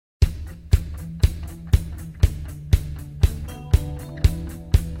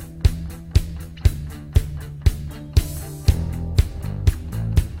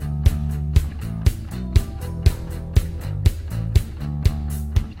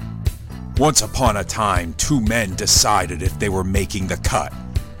Once upon a time, two men decided if they were making the cut.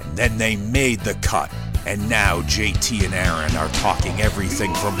 And then they made the cut. And now JT and Aaron are talking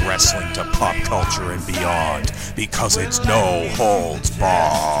everything from wrestling to pop culture and beyond. Because it's no holds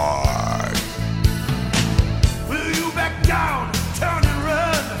barred. Will you back down, turn and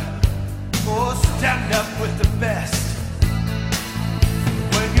run? Or stand up with the best?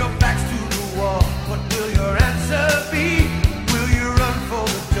 When your back's to the wall, what will your answer be? Will you run for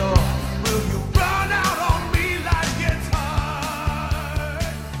the door? Will you run out on me like it's hard?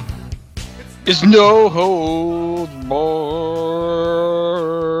 It's no holds barred.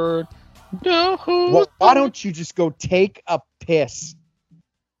 No holds Well, why don't you just go take a piss?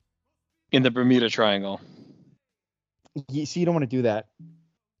 in the Bermuda Triangle. So you don't want to do that.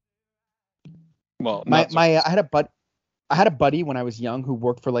 Well, I had a buddy when I was young who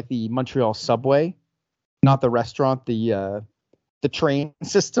worked for like the Montreal subway, not the restaurant, the train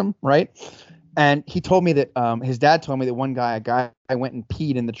system, right? And he told me that his dad told me that one guy, went and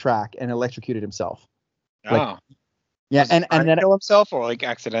peed in the track and electrocuted himself. oh. Yeah, and then kill himself or like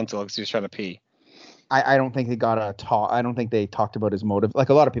accidental because he was trying to pee. I don't think they got a talk. I don't think they talked about his motive. Like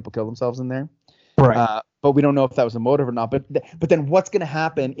a lot of people kill themselves in there, Right. but we don't know if that was a motive or not. But then what's going to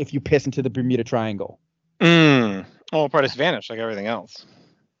happen if you piss into the Bermuda Triangle? Well, part is vanished like everything else.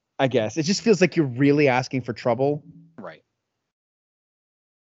 I guess it just feels like you're really asking for trouble. Right.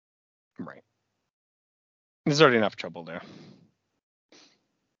 There's already enough trouble there.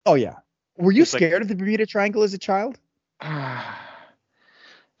 Oh yeah. Were you It's like- scared of the Bermuda Triangle as a child?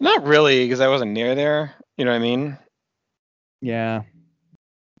 Not really, because I wasn't near there. You know what I mean? Yeah.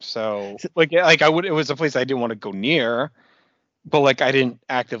 So like I would. It was a place I didn't want to go near, but like I didn't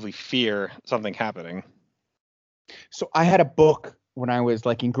actively fear something happening. So I had a book when I was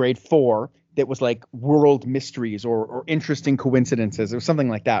like in grade 4 that was like world mysteries or interesting coincidences or something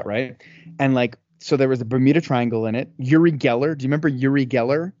like that, right? And like so there was the Bermuda Triangle in it. Uri Geller. Do you remember Uri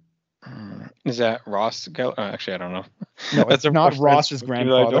Geller? Is that Ross? Actually, I don't know. No, it's not Ross's I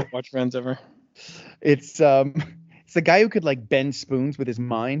grandfather. don't watch Friends ever. It's the guy who could like bend spoons with his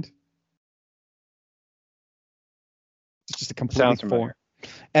mind. It's just a completely Sounds familiar.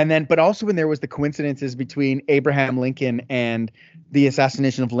 And then, but also when there was the coincidences between Abraham Lincoln and the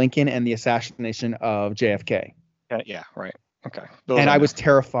assassination of Lincoln and the assassination of JFK. Yeah, right. Okay. And I was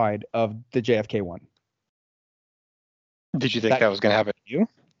terrified of the JFK one. Did you think that was going to happen to you?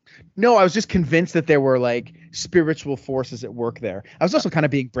 No, I was just convinced that there were like spiritual forces at work there. I was also kind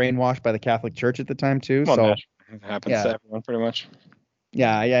of being brainwashed by the Catholic Church at the time too. Well, so it happens to everyone pretty much.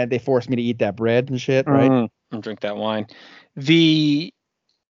 Yeah, they forced me to eat that bread and shit, right? And drink that wine.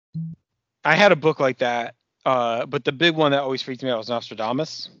 I had a book like that, but the big one that always freaked me out was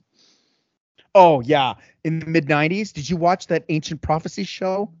Nostradamus. Oh yeah, in the mid '90s, did you watch that Ancient Prophecy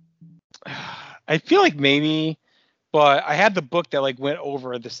show? I feel like maybe, but I had the book that like went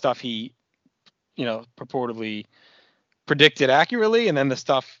over the stuff he, purportedly predicted accurately, and then the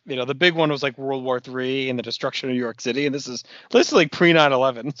stuff, the big one was like World War III and the destruction of New York City, and this is like pre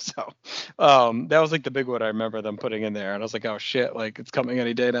 9/11. So that was like the big one I remember them putting in there, and I was like, oh shit, like it's coming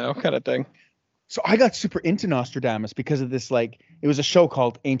any day now, kind of thing. So I got super into Nostradamus because of this, like, it was a show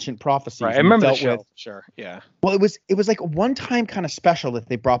called Ancient Prophecies. Right, I remember the show. Sure, yeah. Well, it was like a one-time kind of special that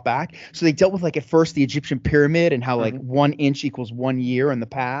they brought back. So they dealt with like at first the Egyptian pyramid and how like 1 inch equals 1 year in the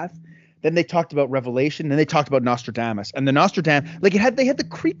path. Then they talked about Revelation. Then they talked about Nostradamus. And the Nostradamus, like they had the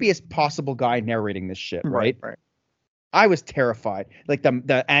creepiest possible guy narrating this shit, right? Right. I was terrified. Like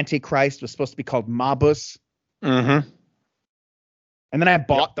the Antichrist was supposed to be called Mabus. Mm-hmm. And then I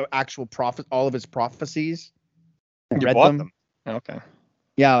bought the actual all of his prophecies. You read bought them? Okay.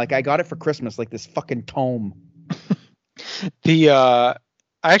 Yeah, like I got it for Christmas, like this fucking tome. I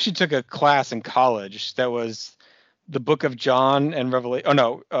actually took a class in college that was the Book of John and Revelation.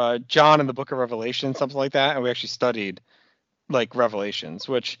 Oh no, John and the Book of Revelation, something like that. And we actually studied like Revelations,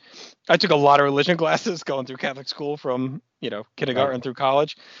 which I took a lot of religion classes going through Catholic school from kindergarten through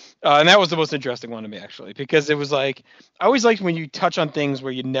college, and that was the most interesting one to me actually, because it was like I always liked when you touch on things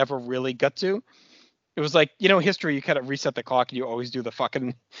where you never really got to. It was like, history, you kind of reset the clock and you always do the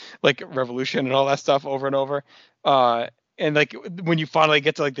fucking like revolution and all that stuff over and over. And like when you finally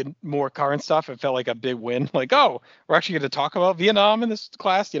get to like the more current stuff, it felt like a big win. Like, oh, we're actually going to talk about Vietnam in this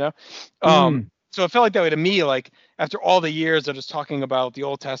class, So it felt like that way to me, like after all the years of just talking about the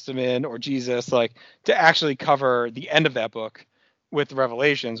Old Testament or Jesus, like to actually cover the end of that book with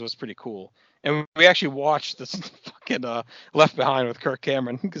Revelations was pretty cool. And we actually watched this fucking Left Behind with Kirk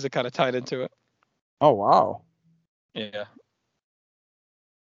Cameron because it kind of tied into it. Oh, wow. Yeah.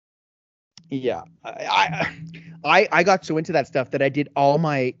 Yeah, I got so into that stuff that I did all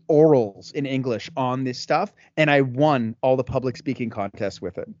my orals in English on this stuff, and I won all the public speaking contests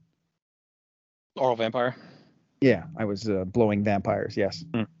with it. Oral vampire. Yeah, I was blowing vampires. Yes.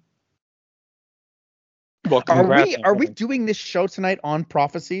 Well, Are congrats we on we winning. doing this show tonight on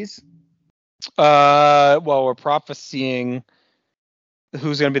prophecies? Well, we're prophesying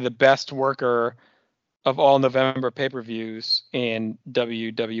who's going to be the best worker of all November pay-per-views in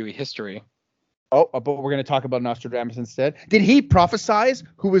WWE history. Oh, but we're going to talk about Nostradamus instead. Did he prophesize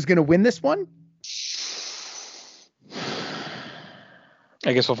who was going to win this one?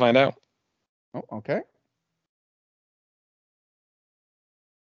 I guess we'll find out. Oh, okay.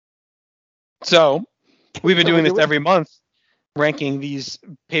 So we've been So doing we're this every month, ranking these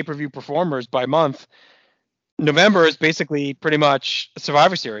pay-per-view performers by month. November is basically pretty much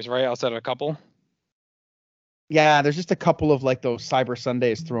Survivor Series, right? Outside of a couple. Yeah, there's just a couple of like those Cyber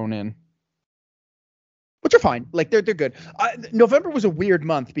Sundays thrown in, which are fine. Like they're good. November was a weird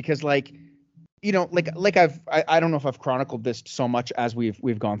month because like, you know, like I don't know if I've chronicled this so much as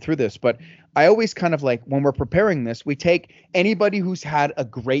we've gone through this, but I always kind of like when we're preparing this, we take anybody who's had a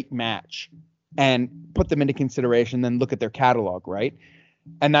great match and put them into consideration, then look at their catalog, right?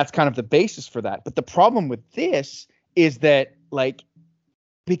 And that's kind of the basis for that. But the problem with this is that like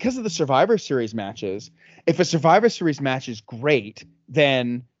because of the Survivor Series matches, if a Survivor Series match is great,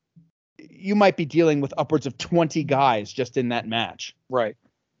 then you might be dealing with upwards of 20 guys just in that match. Right.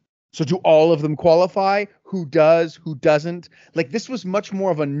 So do all of them qualify? Who does? Who doesn't? Like this was much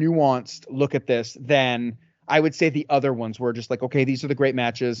more of a nuanced look at this than I would say the other ones were just like, okay, these are the great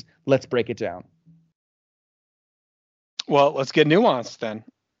matches. Let's break it down. Well, let's get nuanced then.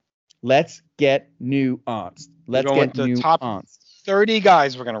 Let's get nuanced. Let's We're going get to nuanced. top 30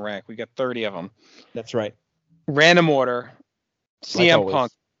 guys we're going to rank. We got 30 of them. That's right. Random order. Like CM always.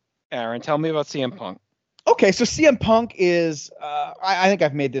 Punk. Aaron, tell me about CM Punk. Okay, so CM Punk is, I think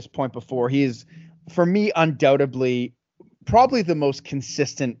I've made this point before. He is, for me, undoubtedly, probably the most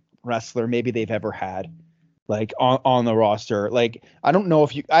consistent wrestler maybe they've ever had, like on the roster. Like, I don't know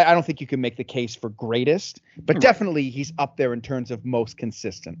if I don't think you can make the case for greatest, but definitely he's up there in terms of most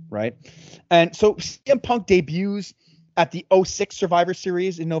consistent, right? And so CM Punk debuts at the 06 Survivor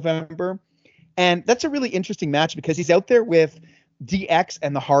Series in November, and that's a really interesting match because he's out there with DX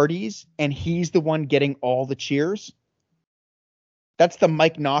and the Hardys, and he's the one getting all the cheers. That's the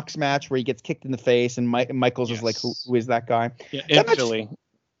Mike Knox match where he gets kicked in the face, and Michaels is like, who is that guy? Yeah, That match- Philly.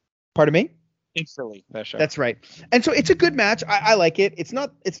 Pardon me? In Philly, that show. That's right. And so it's a good match. I like it. It's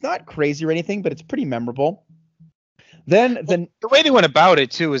not crazy or anything, but it's pretty memorable. Then the way they went about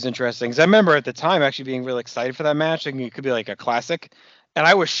it too was interesting. Because I remember at the time actually being really excited for that match, thinking it could be like a classic. And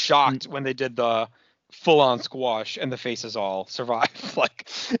I was shocked when they did the full-on squash and the faces all survived. Like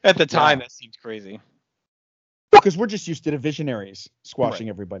at the time, that seemed crazy. because we're just used to the Visionaries squashing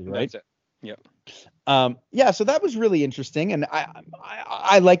everybody, right? That's it. Yep. Yeah, so that was really interesting, and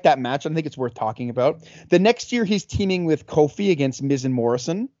I like that match. I think it's worth talking about. The next year, he's teaming with Kofi against Miz and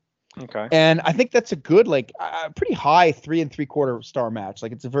Morrison. Okay. And I think that's a good, like, pretty high 3 3/4 star match.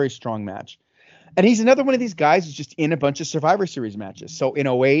 Like, it's a very strong match. And he's another one of these guys who's just in a bunch of Survivor Series matches. So in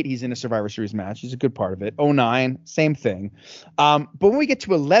 08, he's in a Survivor Series match. He's a good part of it. 09, same thing. But when we get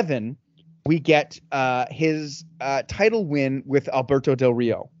to 11, we get his title win with Alberto Del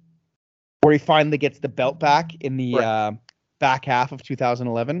Rio, where he finally gets the belt back in the back half of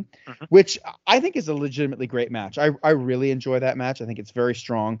 2011, which I think is a legitimately great match. I really enjoy that match. I think it's very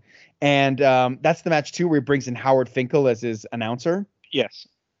strong. And that's the match, too, where he brings in Howard Finkel as his announcer. Yes.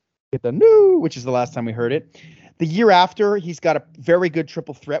 Get the new, which is the last time we heard it. The year after, he's got a very good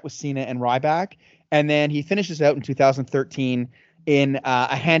triple threat with Cena and Ryback. And then he finishes out in 2013 in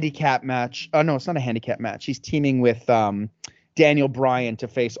a handicap match. Oh, no, it's not a handicap match. He's teaming with Daniel Bryan to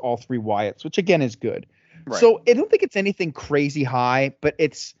face all three Wyatts, which again is good. Right. So I don't think it's anything crazy high, but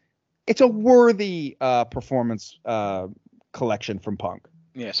it's a worthy performance collection from Punk.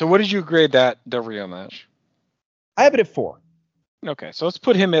 Yeah. So what did you grade that Del Rio match? I have it at 4. Okay, so let's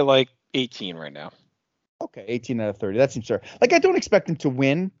put him at like 18 right now. Okay, 18 out of 30. That seems fair. Like, I don't expect him to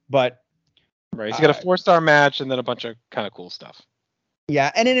win, but right, he's got a 4-star match and then a bunch of kind of cool stuff.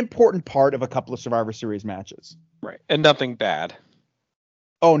 Yeah, and an important part of a couple of Survivor Series matches. Right, and nothing bad.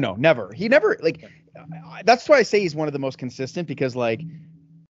 Oh no, never. He never like. That's why I say he's one of the most consistent because, like,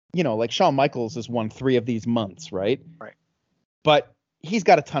 you know, like Shawn Michaels has won 3 of these months, right? Right. But he's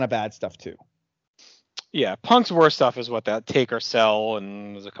got a ton of bad stuff too. Yeah, Punk's worst stuff is what that Take or Sell,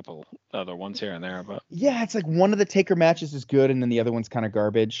 and there's a couple other ones here and there, but yeah, it's like one of the Taker matches is good, and then the other one's kind of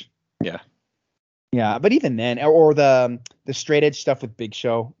garbage. Yeah. Yeah, but even then, or the straight edge stuff with Big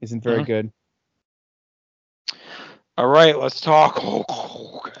Show isn't very good. All right, let's talk Hulk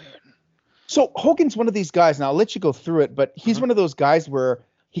Hogan. So Hogan's one of these guys. Now I'll let you go through it, but he's one of those guys where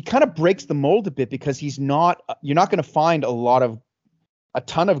he kind of breaks the mold a bit because he's not. You're not going to find a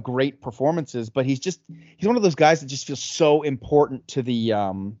ton of great performances, but he's one of those guys that just feels so important to the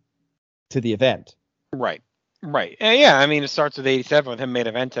event. Right. And yeah, I mean, it starts with 87 with him main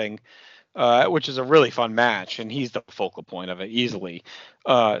eventing, which is a really fun match, and he's the focal point of it easily.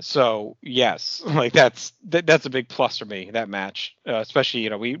 So yes, like that's a big plus for me, that match, especially,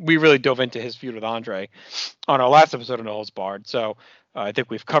 we really dove into his feud with Andre on our last episode of No Holds Barred. So I think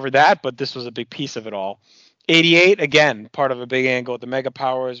we've covered that, but this was a big piece of it all. 88, again, part of a big angle with the Mega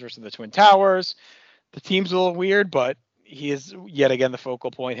Powers versus the Twin Towers. The team's a little weird, but he is yet again the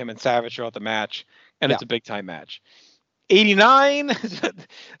focal point, him and Savage throughout the match, and it's a big time match. 89,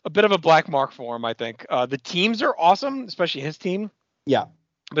 a bit of a black mark for him, I think. The teams are awesome, especially his team. Yeah.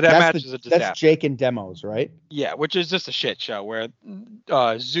 But that match is a disaster. That's Jake and Demos, right? Yeah, which is just a shit show where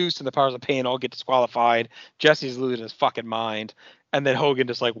Zeus and the Powers of Pain all get disqualified. Jesse's losing his fucking mind. And then Hogan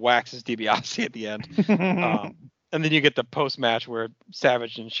just like waxes DiBiase at the end. And then you get the post match where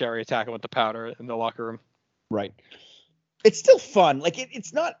Savage and Sherry attack him with the powder in the locker room. Right. It's still fun. Like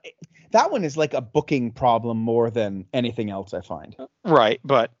it's not. That one is like a booking problem more than anything else, I find. Right,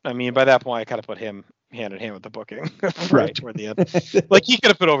 but I mean, by that point, I kind of put him hand in hand with the booking Right toward the end. Like he could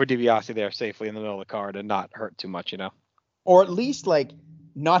have put over DiBiase there safely in the middle of the card and not hurt too much, Or at least like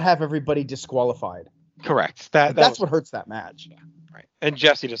not have everybody disqualified. Correct. That's what hurts that match. Yeah, right. And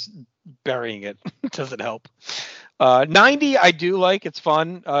Jesse just burying it doesn't help. 90, I do like. It's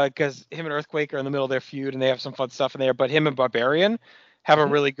fun because him and Earthquake are in the middle of their feud and they have some fun stuff in there. But him and Barbarian have a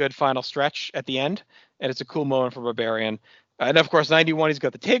really good final stretch at the end, and it's a cool moment for Barbarian. And of course, 91, he's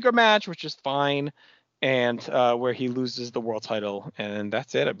got the Taker match, which is fine, and where he loses the world title, and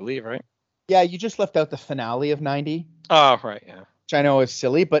that's it, I believe, right? Yeah, you just left out the finale of 90. Oh, right, yeah. Which I know is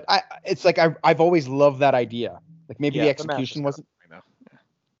silly, but it's like I've always loved that idea. Like maybe the execution wasn't.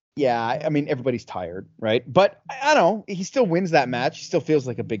 Yeah, I mean everybody's tired, right? But I don't know. He still wins that match. He still feels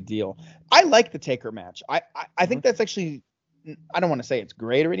like a big deal. I like the Taker match. I think that's actually. I don't want to say it's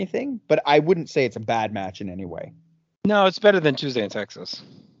great or anything, but I wouldn't say it's a bad match in any way. No, it's better than Tuesday in Texas.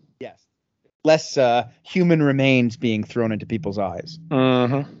 Yes. Less human remains being thrown into people's eyes.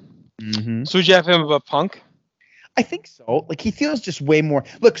 So would you have him above Punk? I think so. Like he feels just way more.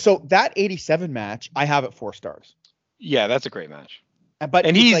 Look, so that 87 match, I have it 4 stars. Yeah, that's a great match. But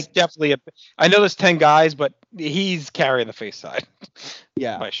he's like, definitely I know there's 10 guys, but he's carrying the face side.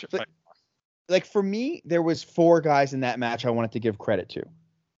 Yeah. Like for me, there was 4 guys in that match I wanted to give credit to.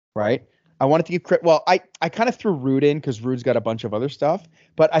 Right? I wanted to give credit. Well, I kind of threw Rude in because Rude's got a bunch of other stuff,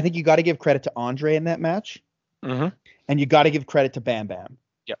 but I think you got to give credit to Andre in that match. And you got to give credit to Bam Bam.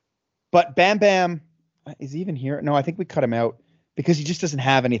 Yep. But Bam Bam, is he even here? No, I think we cut him out because he just doesn't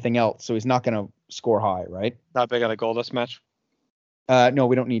have anything else, so he's not going to score high, right? Not big on the Goldust match? No,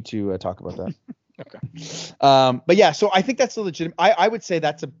 we don't need to talk about that. Okay. But yeah, so I think that's a legitimate. I would say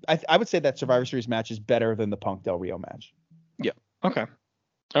I would say that Survivor Series match is better than the Punk Del Rio match. Yeah. Okay.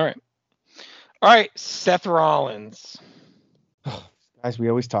 All right. Seth Rollins. Guys, we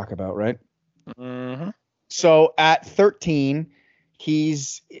always talk about, right? So at 13,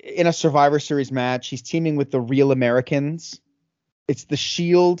 he's in a Survivor Series match. He's teaming with the Real Americans. It's the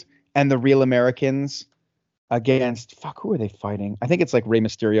Shield and the Real Americans against who are they fighting? I think it's like Rey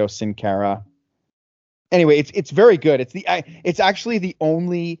Mysterio, Sin Cara. Anyway, it's very good. It's actually the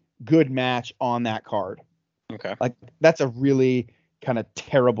only good match on that card. Okay. Like that's a really kind of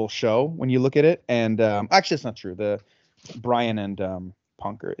terrible show when you look at it. And actually, it's not true. The Bryan and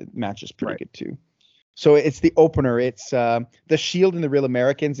Punk match is pretty good too. So it's the opener. It's the Shield and the Real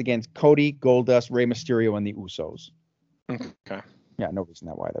Americans against Cody, Goldust, Rey Mysterio, and the Usos. Okay. Yeah, no reason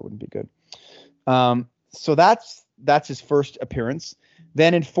why that wouldn't be good. So that's his first appearance.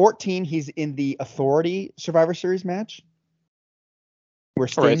 Then in 14, he's in the Authority Survivor Series match. Where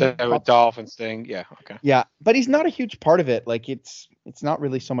Sting with Dolph and Sting. Yeah. Okay. Yeah, but he's not a huge part of it. Like it's not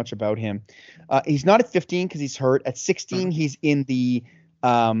really so much about him. He's not at 15 because he's hurt. At 16, he's in the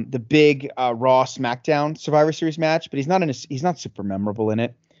big Raw SmackDown Survivor Series match, but he's not super memorable in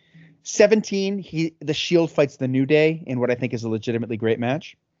it. 17, the Shield fights the New Day in what I think is a legitimately great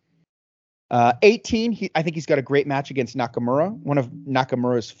match. 18, I think he's got a great match against Nakamura, one of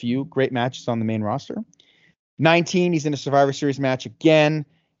Nakamura's few great matches on the main roster. 19, he's in a Survivor Series match again,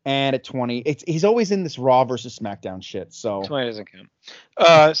 and at 20, he's always in this Raw versus SmackDown shit. So 20 doesn't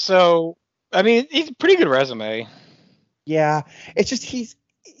count. So I mean, he's a pretty good resume. Yeah, it's just he's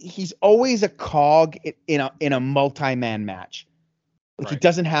always a cog in a multi-man match. Like he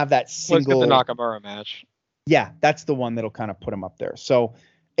doesn't have that single. Let's get the Nakamura match. Yeah, that's the one that'll kind of put him up there. So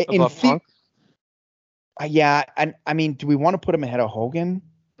Above Punk? Yeah, and I mean, do we want to put him ahead of Hogan?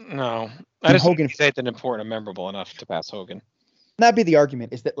 No. And I just Hogan- think he's anything important and memorable enough to pass Hogan. That'd be the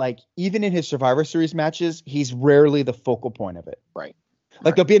argument, is that like even in his Survivor Series matches, he's rarely the focal point of it. Right.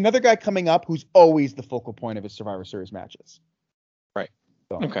 Like there'll be another guy coming up who's always the focal point of his Survivor Series matches. Right.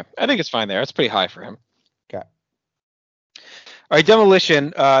 So, Okay. I think it's fine there. It's pretty high for him. okay. All right,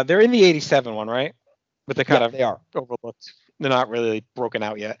 Demolition. They're in the 87 one, right? But they kind of they are. overlooked. They're not really broken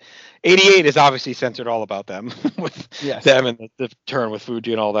out yet. 88 is obviously censored all about them with Yes. them and the turn with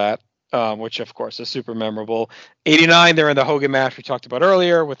Fuji and all that, which of course is super memorable. 89, they're in the Hogan match we talked about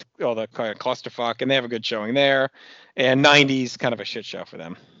earlier with all the kind of clusterfuck, and they have a good showing there. And 90s, kind of a shit show for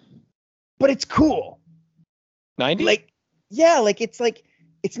them. But it's cool. 90? Like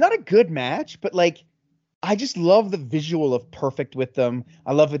it's not a good match, but like I just love the visual of Perfect with them.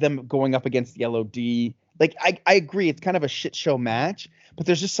 I love them going up against the LOD. Like I agree, it's kind of a shit show match, but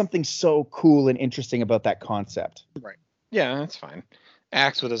there's just something so cool and interesting about that concept. Right. Yeah, that's fine.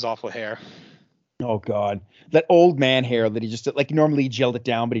 Axe with his awful hair. Oh God, that old man hair that he just like normally he gelled it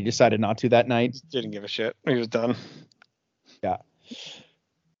down, but he decided not to that night. Didn't give a shit. He was done. Yeah.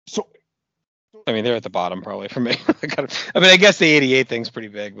 So I mean, they're at the bottom probably for me. I guess the 88 thing's pretty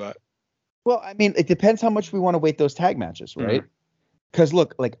big, but. well, I mean, it depends how much we want to weight those tag matches, right? Because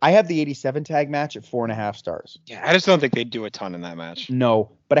look, like I have the 87 tag match at 4.5 stars. Yeah, I just don't think they do a ton in that match.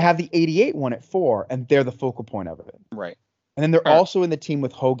 No, but I have the 88 one at 4, and they're the focal point of it. Right. And then they're All right. also in the team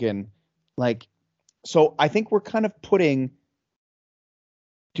with Hogan. Like, so I think we're kind of putting.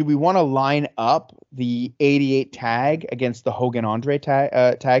 Do we want to line up the 88 tag against the Hogan Andre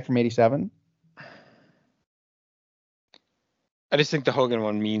tag from 87? I just think the Hogan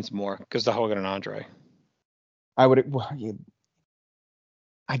one means more because the Hogan and Andre. I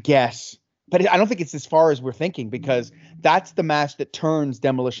guess, but I don't think it's as far as we're thinking, because that's the match that turns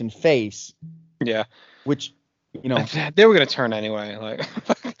Demolition face. Yeah. Which, you know, they were gonna turn anyway.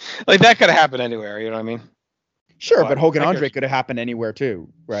 Like that could have happened anywhere. You know what I mean? sure, but Hogan I Andre guess- could have happened anywhere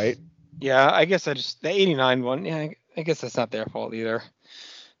too, right? Yeah, I guess the 89 one. Yeah, I guess that's not their fault either.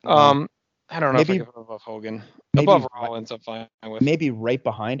 Mhm. I don't know Maybe- if I could put above Hogan. maybe Above right- Rollins, I'm fine with. Maybe right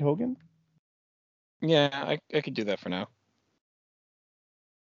behind Hogan. Yeah, I could do that for now.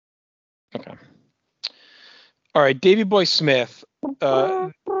 Okay. All right, Davey Boy Smith.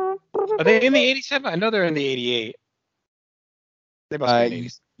 Are they in the 87? I know they're in the 88. They must be in the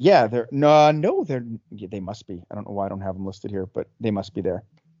 87. Yeah, they must be. I don't know why I don't have them listed here, but they must be there.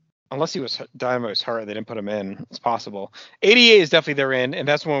 Unless he was Dynamo was hurt, they didn't put him in. It's possible. 88 is definitely they're in, and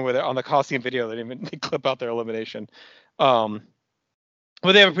that's one where they're on the Coliseum video they clip out their elimination. But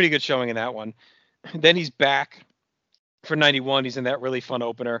they have a pretty good showing in that one. Then he's back for 91. He's in that really fun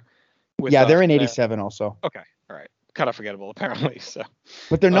opener. Yeah, they're in 87 also. Okay, all right. Kind of forgettable apparently. So,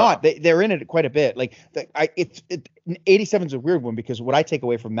 But they're not. They're in it quite a bit. Like 87 is a weird one, because what I take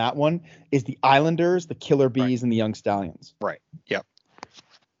away from that one is the Islanders, the Killer Bees, and the Young Stallions. right. Yep.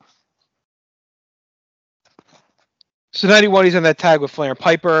 So 91, he's in that tag with Flair and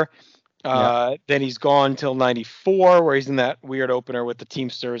Piper. Then he's gone till 94, where he's in that weird opener with the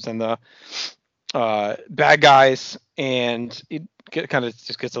Teamsters and the bad guys, and it kind of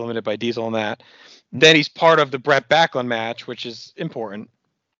just gets eliminated by Diesel in that. Then he's part of the Brett Backlund match, which is important.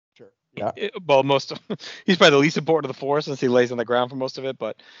 Sure. Yeah. He's probably the least important of the four since he lays on the ground for most of it.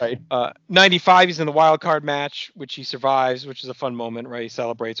 But Right. 95, he's in the wild card match, which he survives, which is a fun moment, right? He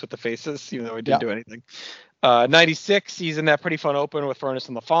celebrates with the faces, even though he didn't do anything. 96, he's in that pretty fun open with Furnace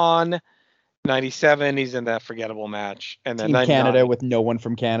and the Fawn. 97, he's in that forgettable match. And then Team 99, Canada with no one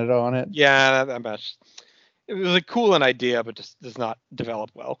from Canada on it. yeah, that match. It was a cool an idea, but just does not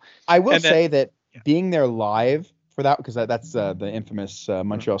develop well. I will And then- say that being there live for that, because that's the infamous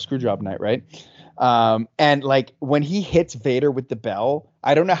Montreal Screwjob night, right? And like when he hits Vader with the bell,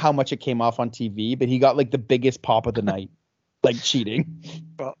 I don't know how much it came off on TV, but he got like the biggest pop of the night, like cheating.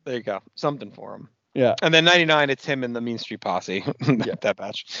 Well, there you go. Something for him. Yeah. And then 99, it's him and the Mean Street Posse, that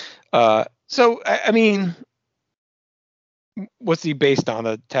match. So, I mean, what's he based on?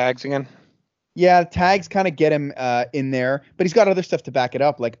 The tags again? Yeah, tags kind of get him in there, but he's got other stuff to back it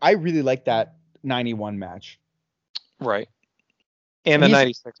up. Like I really like that 91 match. Right. And the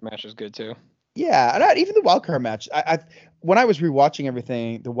 96 match is good too. Yeah, and even the wild card match. I when I was rewatching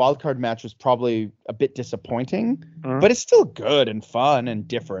everything, the wild card match was probably a bit disappointing, but it's still good and fun and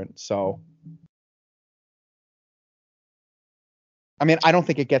different. So, I mean, I don't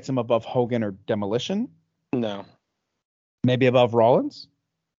think it gets him above Hogan or Demolition. No. Maybe above Rollins.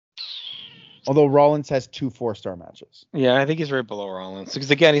 Although Rollins has 2 4-star matches. Yeah, I think he's right below Rollins because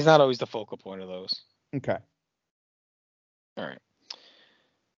again, he's not always the focal point of those. Okay. All right.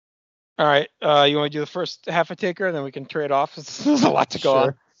 All right. You want to do the first half of Taker, and then we can trade off? There's a lot to go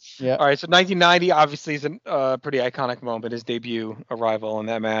on. Yeah. All right. So 1990 obviously is a pretty iconic moment, his debut arrival in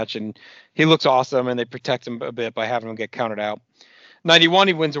that match, and he looks awesome, and they protect him a bit by having him get counted out. 91,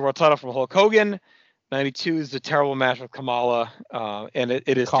 he wins the world title from Hulk Hogan. 92 is the terrible match with Kamala, and it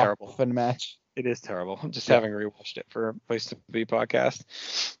is terrible. Coffin match. It is terrible. Just having rewatched it for Place to Be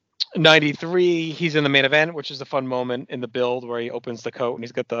podcast. 93, he's in the main event, which is a fun moment in the build where he opens the coat and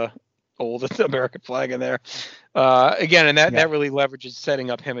he's got the old American flag in there. Again, and that really leverages setting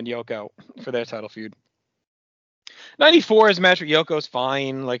up him and Yoko for their title feud. 94, his match with Yoko is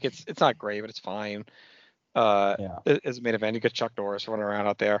fine. Like it's not great, but it's fine. As a main event, you got Chuck Norris running around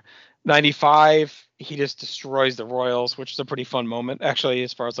out there. 95, he just destroys the Royals, which is a pretty fun moment actually,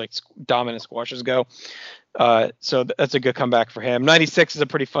 as far as like dominant squashes go. So that's a good comeback for him. 96 is a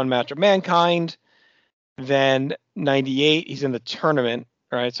pretty fun match with Mankind. Then 98, he's in the tournament,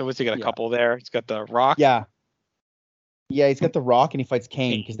 right? So what's he got? A couple there. He's got the Rock. Yeah, he's got the Rock, and he fights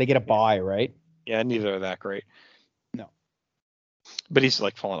Kane because they get a bye, right? Yeah, neither are that great. No, but he's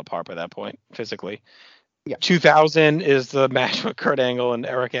like falling apart by that point physically. Yeah. 2000 is the match with Kurt Angle and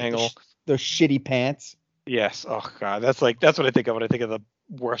Eric Angle. Those shitty pants. Yes. Oh god, that's what I think of when I think of the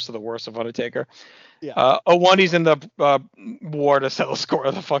worst of Undertaker. Yeah. 01, he's in the war to settle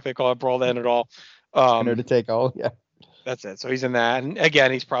score. The fuck they call it, brawl to end it all. Winner to take all. Yeah. That's it. So he's in that, and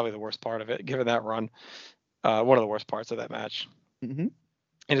again, he's probably the worst part of it, given that run. One of the worst parts of that match. Mm-hmm.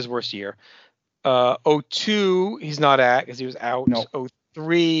 In his worst year. 02, he's not at because he was out. No.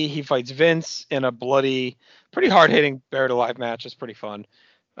 03, he fights Vince in a bloody, pretty hard-hitting buried alive match. It's pretty fun.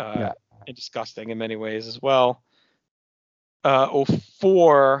 And disgusting in many ways as well.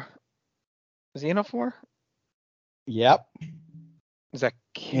 04, is he in 04? Yep. Is that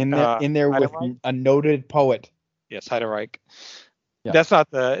in there with a noted poet? Yes, Heiderreich. Yeah. That's not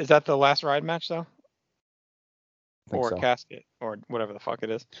is that the last ride match though? Or so. casket or whatever the fuck it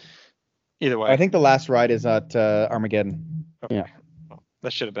is. Either way. I think the last ride is at Armageddon. Okay. Yeah. Well,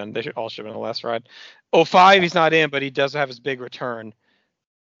 that should have been. They all should have been the last ride. 05, he's not in, but he does have his big return,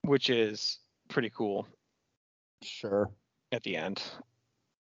 which is pretty cool. Sure. At the end.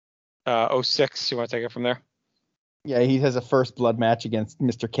 06, you want to take it from there? Yeah, he has a first blood match against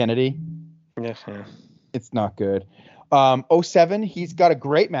Mr. Kennedy. Yeah. It's not good. 07, he's got a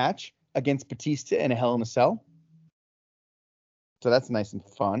great match against Batista in a Hell in a Cell. So that's nice and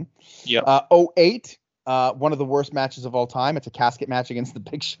fun. Yeah. 08, one of the worst matches of all time. It's a casket match against the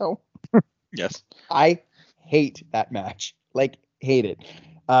Big Show. Yes. I hate that match. Like, hate it.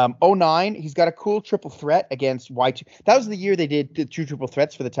 09, he's got a cool triple threat against Y2. That was the year they did the 2 triple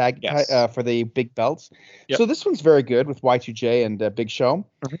threats for the tag, for the big belts. Yep. So this one's very good with Y2J and Big Show.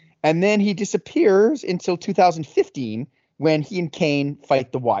 Mm-hmm. And then he disappears until 2015 when he and Kane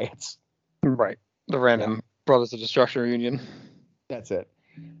fight the Wyatts. Right. The random Brothers of Destruction reunion. That's it.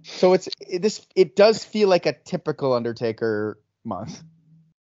 So it does feel like a typical Undertaker month.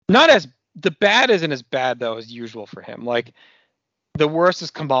 The bad isn't as bad though as usual for him. Like the worst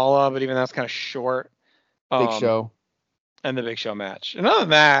is Kamala, but even that's kind of short. Big Show. And the Big Show match. And other than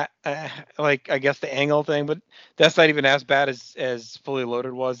that, like I guess the Angle thing, but that's not even as bad as Fully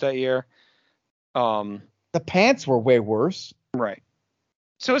Loaded was that year. The pants were way worse. Right.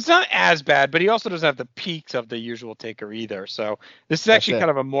 So it's not as bad, but he also doesn't have the peaks of the usual Taker either. So this is actually kind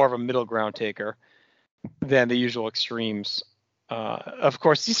of more of a middle ground Taker than the usual extremes. Of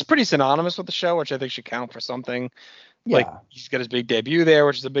course, he's pretty synonymous with the show, which I think should count for something. Yeah. Like he's got his big debut there,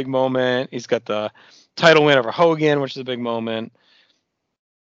 which is a big moment. He's got the title win over Hogan, which is a big moment.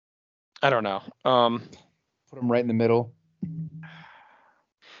 I don't know. Put him right in the middle.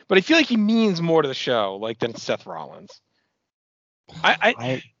 But I feel like he means more to the show, like than Seth Rollins.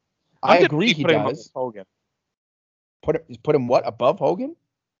 I agree. He does. Hogan. Put him what above Hogan?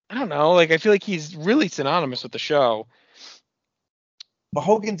 I don't know. Like I feel like he's really synonymous with the show. But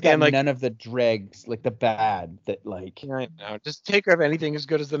Hogan's got none of the dregs, like the bad that like. I know. Just Taker of anything as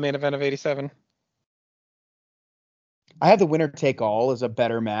good as the main event of '87. I have the winner take all as a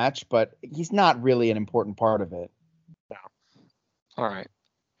better match, but he's not really an important part of it. No. All right.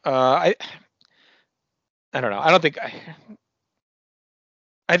 I don't know. I don't think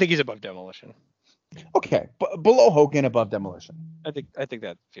I think he's above Demolition. Okay, below Hogan, above Demolition. I think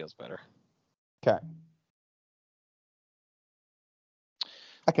that feels better. Okay.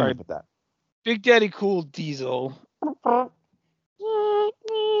 I can live with that. Big Daddy Cool Diesel.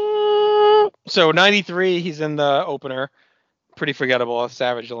 So 93, he's in the opener. Pretty forgettable.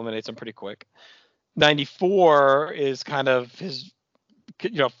 Savage eliminates him pretty quick. 94 is kind of his,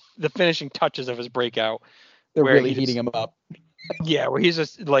 the finishing touches of his breakout They're where really he heating just- him up. Yeah, where he's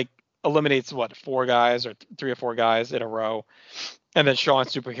just like eliminates what 4 guys or 3 or 4 guys in a row, and then Sean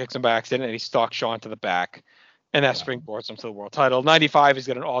super kicks him back in, and he stalks Sean to the back, and that springboards him to the world title. 95, he's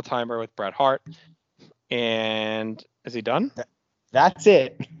got an all-timer with Bret Hart, and is he done? That's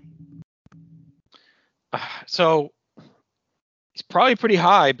it. So he's probably pretty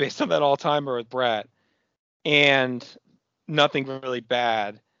high based on that all-timer with Bret, and nothing really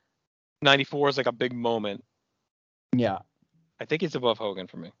bad. 94 is like a big moment. Yeah. I think he's above Hogan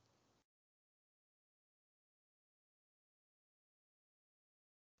for me.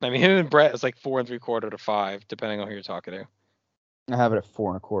 I mean, him and Bret is like 4 3/4 to 5, depending on who you're talking to. I have it at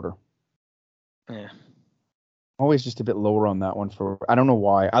 4 1/4. Yeah. Always just a bit lower on that one for I don't know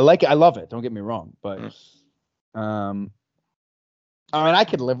why. I like it. I love it. Don't get me wrong, but I mean, I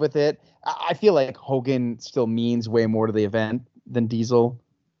could live with it. I feel like Hogan still means way more to the event than Diesel,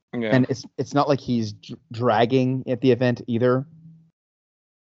 Yeah. and it's not like he's dragging at the event either.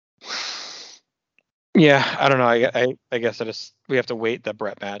 Yeah, I don't know. I guess we have to wait the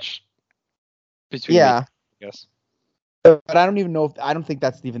Bret match between. Yeah, I guess. but I don't even know I don't think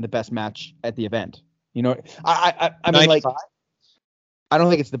that's even the best match at the event. You know, I mean, like, 95? I don't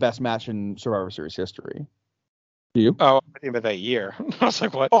think it's the best match in Survivor Series history. Do you? Oh, I think about that year. I was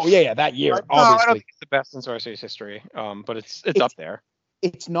like, what? Oh yeah, that year, No, I don't obviously. think it's the best in Survivor Series history. But it's up there.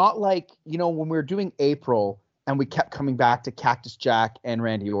 It's not like, you know, when we were doing April and we kept coming back to Cactus Jack and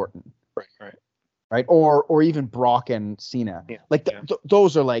Randy Orton, Right. or even Brock and Cena. Yeah, Like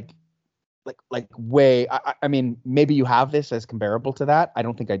those are like way. I mean, maybe you have this as comparable to that. I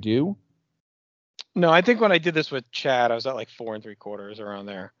don't think I do. No, I think when I did this with Chad, I was at like 4 3/4 around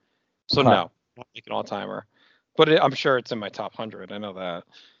there. So Okay. no, not like an all timer. But I'm sure it's in my top 100. I know that.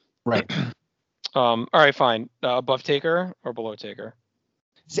 Right. All right, fine. Above Taker or below Taker?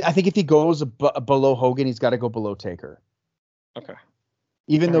 See, I think if he goes below Hogan, he's got to go below Taker. Okay.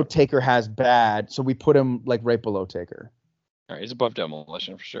 Even though Taker has bad, so we put him like right below Taker. All right, he's above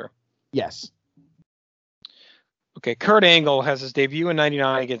Demolition for sure. Yes. Okay, Kurt Angle has his debut in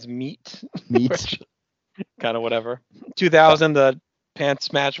 '99 against Meat. Meat. Kind of whatever. 2000, the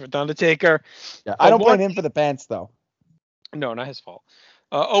pants match with Undertaker. Yeah, I don't blame him for the pants though. No, not his fault.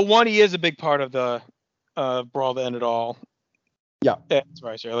 01, he is a big part of the Brawl that ended all. Yeah. That's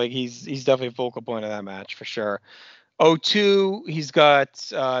right, sir. Like he's definitely a focal point of that match for sure. 02, he's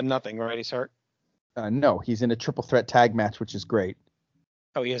got nothing, right? He's hurt. No, he's in a triple threat tag match, which is great.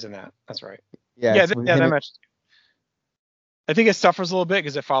 Oh, he is in that. That's right. Yeah, Yeah, it's that with him match. I think it suffers a little bit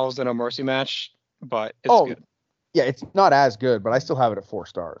because it follows the No Mercy match, but it's good. Yeah, it's not as good, but I still have it at 4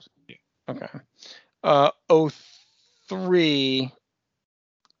 stars. Okay. 03,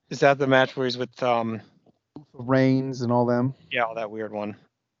 is that the match where he's with Reigns and all them. yeah, all that weird one.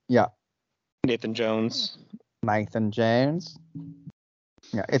 Yeah. Nathan Jones. Nathan Jones.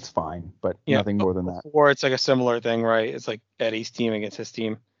 Yeah, it's fine, but Yeah. nothing more than that. Or it's like a similar thing, right? It's like Eddie's team against his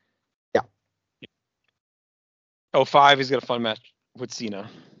team. Yeah. 05, he's got a fun match with Cena.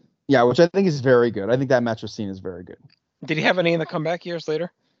 Yeah, which I think is very good. I think that match with Cena is very good. Did he have any in the comeback years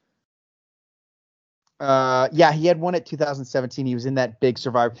later? Yeah, he had one at 2017. He was in that big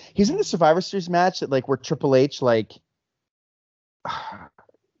Survivor. He was in the Survivor Series match that where Triple H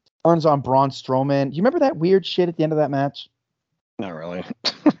turns on Braun Strowman. Do you remember that weird shit at the end of that match? Not really.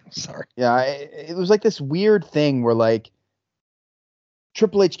 Sorry. Yeah, it was like this weird thing where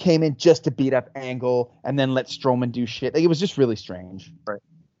Triple H came in just to beat up Angle and then let Strowman do shit. It was just really strange. Right.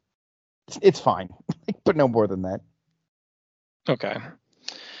 It's fine, but no more than that. Okay.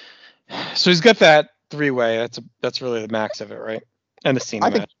 So he's got that 3-way. That's really the max of it, right? And the Cena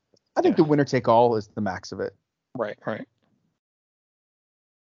match. I think the winner take all is the max of it. Right.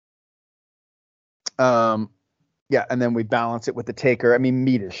 Yeah, and then we balance it with the Taker. I mean,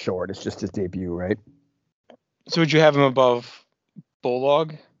 Meat is short. It's just his debut, right? So would you have him above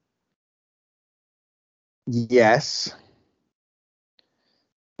Bulldog? Yes.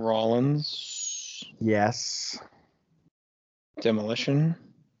 Rollins? Yes. Demolition?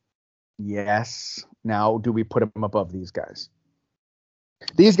 Yes. Now, do we put him above these guys?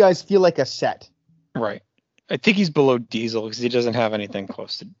 These guys feel like a set. Right. I think he's below Diesel because he doesn't have anything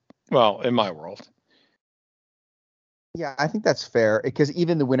close to, well, in my world. Yeah, I think that's fair because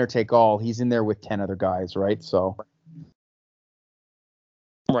even the winner take all, he's in there with 10 other guys, right? So.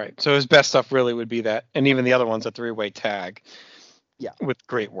 Right. So his best stuff really would be that, and even the other one's a 3-way tag. Yeah. With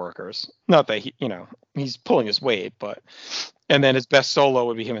great workers. Not that he's pulling his weight, but, and then his best solo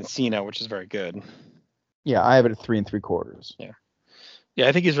would be him and Cena, which is very good. Yeah, I have it at 3 3/4. Yeah. Yeah,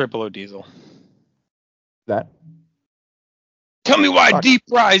 I think he's right below Diesel. That. Tell me why Deep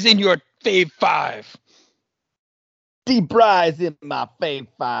Fry's in your fave 5. Steve Bry's in my fave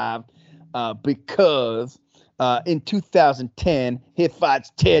 5 because in 2010 he fights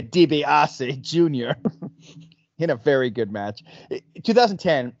Ted DiBiase Jr. in a very good match.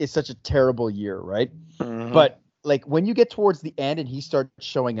 2010 is such a terrible year, right? Mhm. But like when you get towards the end and he starts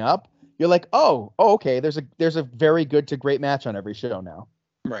showing up, you're like, oh, okay. There's a very good to great match on every show now.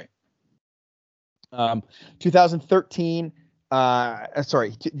 Right. 2013.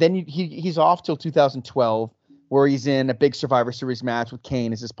 Then he's off till 2012, where he's in a big Survivor Series match with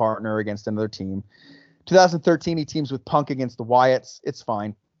Kane as his partner against another team. 2013, he teams with Punk against the Wyatts. It's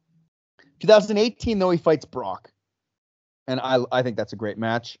fine. 2018, though, he fights Brock, and I think that's a great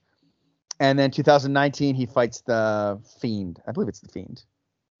match. And then 2019, he fights the Fiend. I believe it's the Fiend.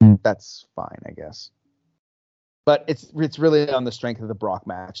 That's fine, I guess. But it's really on the strength of the Brock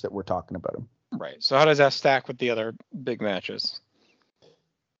match that we're talking about him. Right. So how does that stack with the other big matches?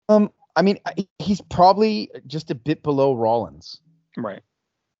 I mean, he's probably just a bit below Rollins. Right.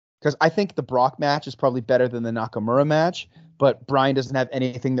 Because I think the Brock match is probably better than the Nakamura match, but Bryan doesn't have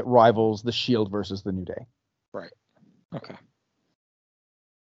anything that rivals the Shield versus the New Day. Right. Okay.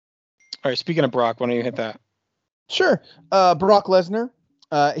 All right. Speaking of Brock, why don't you hit that? Sure. Brock Lesnar,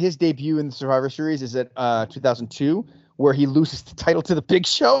 his debut in the Survivor Series is at 2002, where he loses the title to the Big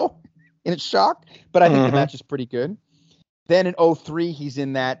Show in a shock, but I think the match is pretty good. Then in 2003, he's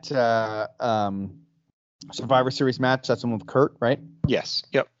in that Survivor Series match. That's the one with Kurt, right? Yes.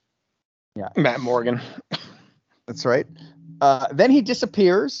 Yep. Yeah. Matt Morgan. That's right. Then he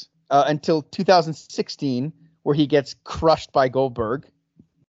disappears until 2016, where he gets crushed by Goldberg,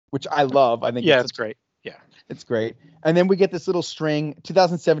 which I love. I think it's great. Yeah. It's great. And then we get this little string.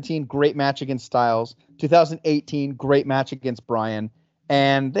 2017, great match against Styles. 2018, great match against Bryan.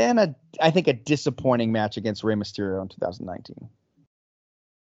 And then I think a disappointing match against Rey Mysterio in 2019.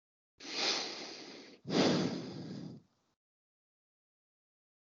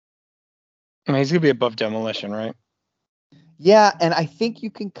 I mean, he's going to be above Demolition, right? Yeah, and I think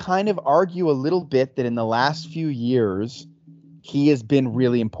you can kind of argue a little bit that in the last few years, he has been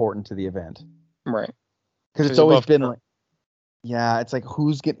really important to the event. Right. Because it's always been like, yeah, it's like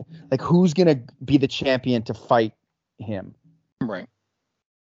who's gonna be the champion to fight him? Right.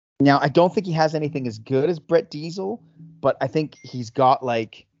 Now, I don't think he has anything as good as Brett Diesel, but I think he's got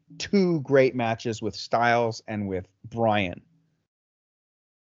like 2 great matches with Styles and with Bryan.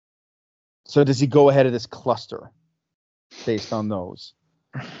 So does he go ahead of this cluster based on those?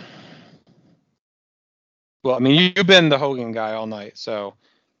 Well, I mean, you've been the Hogan guy all night, so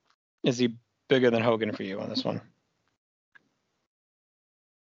is he bigger than Hogan for you on this one?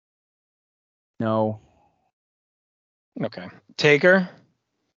 No. Okay. Taker?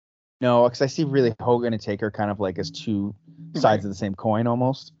 No, because I see really Hogan and Taker kind of like as 2 sides of the same coin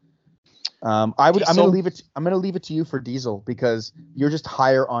almost. I'm gonna leave it to you for Diesel because you're just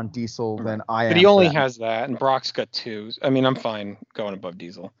higher on Diesel than I am. But he only has that, and Brock's got 2. I mean, I'm fine going above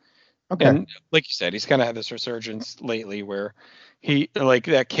Diesel. Okay. And like you said, he's kind of had this resurgence lately where he like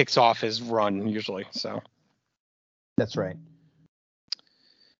that kicks off his run usually. So that's right.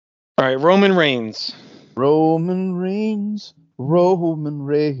 All right, Roman Reigns. Roman Reigns.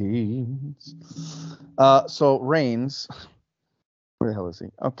 So Reigns. Where the hell is he?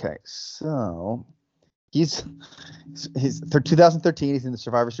 Okay, so he's 2013. He's in the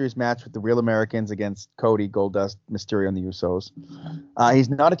Survivor Series match with the Real Americans against Cody, Goldust, Mysterio, and the Usos. He's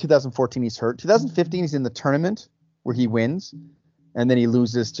not at 2014. He's hurt. 2015. He's in the tournament where he wins, and then he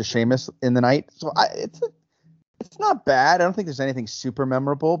loses to Sheamus in the night. So it's not bad. I don't think there's anything super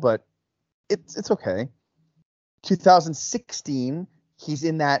memorable, but it's okay. 2016. He's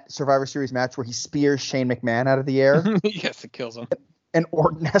in that Survivor Series match where he spears Shane McMahon out of the air. Yes, it kills him. And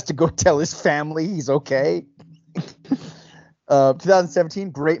Orton has to go tell his family he's okay.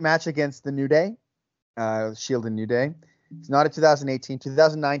 2017, great match against the New Day, Shield and New Day. He's not at 2018.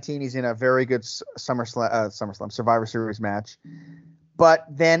 2019, he's in a very good SummerSlam Survivor Series match. But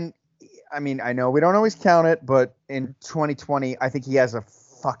then, I mean, I know we don't always count it, but in 2020, I think he has a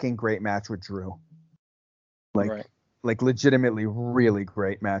fucking great match with Drew. Like legitimately really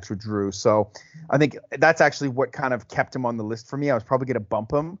great match with Drew. So I think that's actually what kind of kept him on the list for me. I was probably going to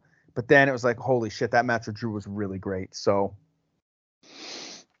bump him, but then it was like, holy shit, that match with Drew was really great. So.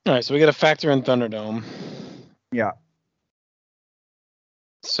 All right. So we got to factor in Thunderdome. Yeah.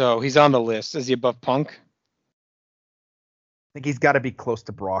 So he's on the list. Is he above Punk? I think he's got to be close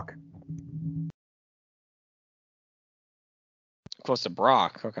to Brock. Close to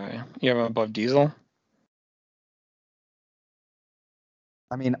Brock. Okay. You have him above Diesel?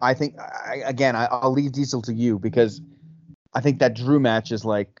 I mean, I think, I'll leave Diesel to you because I think that Drew match is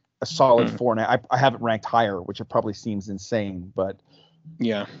like a solid 4.5. I have it ranked higher, which it probably seems insane, but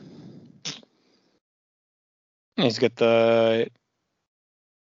Yeah. He's got the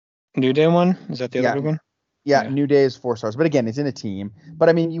New Day one. Is that the other big one? Yeah, New Day is 4 stars, but again, he's in a team. But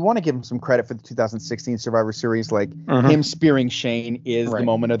I mean, you want to give him some credit for the 2016 Survivor Series. Like him spearing Shane is the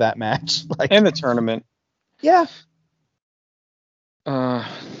moment of that match. Like, and the tournament. Yeah. All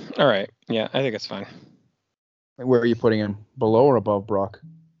right. Yeah, I think it's fine. Where are you putting him? Below or above Brock?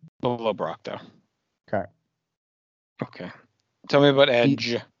 Below Brock, though. Okay. Tell me about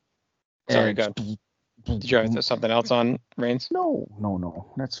Edge. Sorry, Edge. go ahead. Did you have something else on Reigns? No.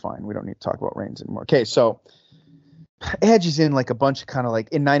 That's fine. We don't need to talk about Reigns anymore. Okay, so Edge is in like a bunch of kind of like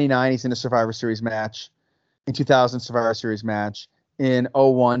in 99, he's in a Survivor Series match. In 2000, Survivor Series match. In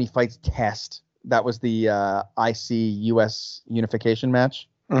 01, he fights Test. That was the IC US unification match.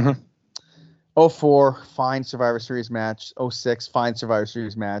 04, fine Survivor Series match. 06, fine Survivor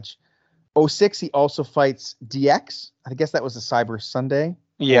Series match. 06, he also fights DX. I guess that was a Cyber Sunday.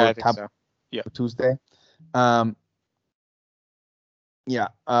 Yeah, I think so. Yeah. Tuesday. 08,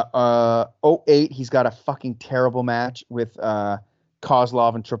 he's got a fucking terrible match with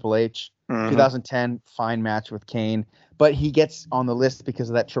Kozlov and Triple H. 2010, fine match with Kane. But he gets on the list because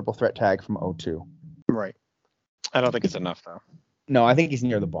of that triple threat tag from 02. Right. I don't think it's enough, though. No, I think he's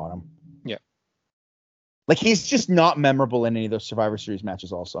near the bottom. Yeah. Like, he's just not memorable in any of those Survivor Series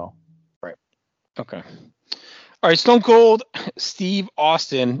matches also. Right. Okay. All right, Stone Cold Steve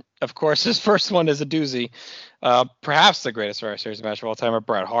Austin. Of course, his first one is a doozy. Perhaps the greatest Survivor Series match of all time,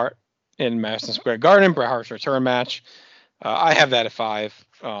 Bret Hart in Madison Square Garden. Bret Hart's return match. I have that at 5.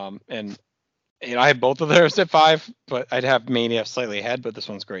 And I have both of theirs at 5, but I'd have Mania slightly ahead, but this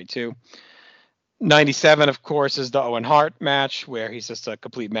one's great too. 97, of course, is the Owen Hart match where he's just a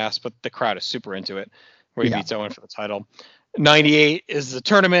complete mess, but the crowd is super into it, where he beats Owen for the title. 98 is the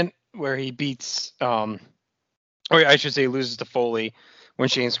tournament where he beats, or I should say loses to Foley when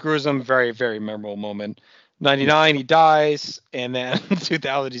Shane screws him. Very, very memorable moment. 99, he dies, and then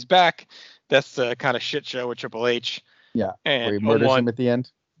 2000, he's back. That's the kind of shit show with Triple H. Yeah, and where he murders him at the end.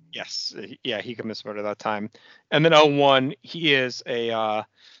 Yes, he commits murder that time. And then 01, he is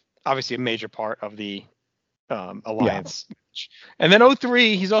obviously a major part of the alliance match. And then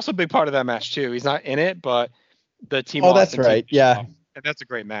 03, he's also a big part of that match too. He's not in it, but the team. Oh, that's right. Yeah, and that's a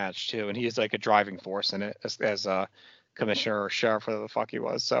great match too. And he's like a driving force in it as a commissioner or sheriff, whatever the fuck he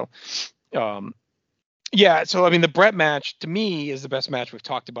was. So, yeah. So I mean, the Brett match to me is the best match we've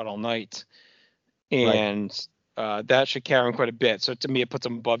talked about all night, and that should carry him quite a bit. So to me, it puts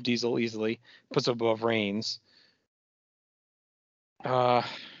him above Diesel easily, puts him above Reigns. I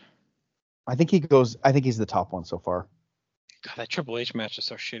think he goes. I think he's the top one so far. God, that Triple H match is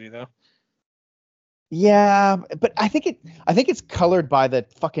so shitty though. Yeah, but I think it's colored by the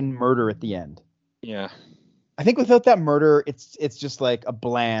fucking murder at the end. Yeah. I think without that murder, it's just like a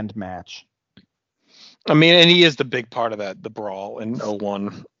bland match. I mean, and he is the big part of that, the brawl in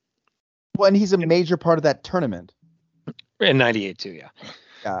 01. Well, and he's a major part of that tournament. In 98 too, yeah.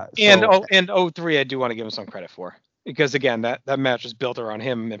 So, and 03, I do want to give him some credit for. Because again, that match was built around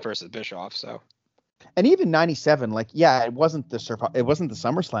him versus Bischoff, so. And even 97, like, yeah, it wasn't the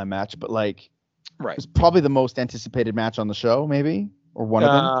SummerSlam match, but like, right, it was probably the most anticipated match on the show, maybe, or one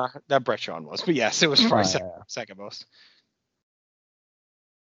of them. That Bret Shawn was, but yes, it was probably second most.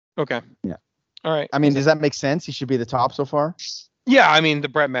 Okay. Yeah. All right. I mean, does that make sense? He should be the top so far. Yeah, I mean, the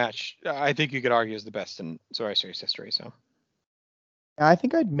Bret match, I think you could argue is the best in Survivor Series history. So. I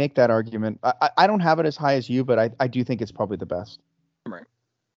think I'd make that argument. I don't have it as high as you, but I do think it's probably the best. Right.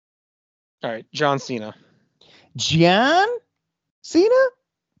 All right, John Cena. John Cena?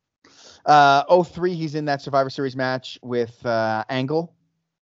 03, he's in that Survivor Series match with Angle.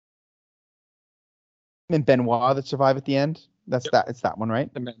 And Benoit that survived at the end. It's that one,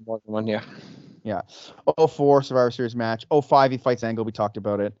 right? The Benoit one, yeah. Yeah. 04, Survivor Series match. 05, he fights Angle. We talked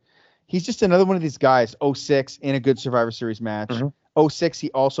about it. He's just another one of these guys. 06, in a good Survivor Series match. 06, he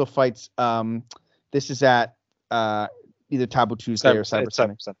also fights. This is at either Taboo Tuesday or Cyber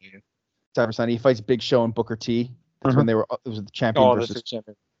Sunday. Cyber Sunday. He fights Big Show and Booker T. That's when it was the champion versus.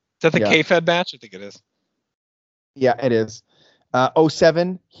 Champion. Is that the K-Fed match? I think it is. Yeah, it is.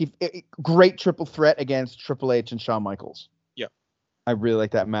 07, great triple threat against Triple H and Shawn Michaels. Yeah. I really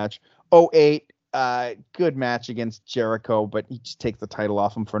like that match. 08, good match against Jericho, but he just takes the title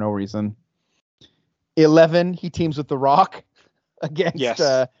off him for no reason. 11, he teams with The Rock against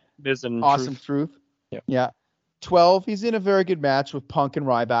Miz and Awesome Truth. Yeah. 12, he's in a very good match with Punk and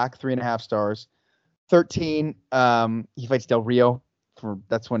Ryback, 3.5 stars. 13, he fights Del Rio.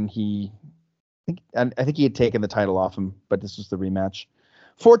 That's when I think he had taken the title off him, but this was the rematch.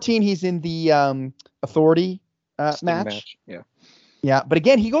 14, he's in the authority match. Yeah. Yeah, but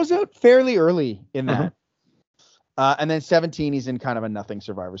again, he goes out fairly early in that. And then 17, he's in kind of a nothing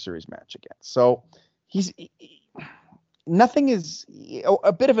Survivor Series match again. So nothing is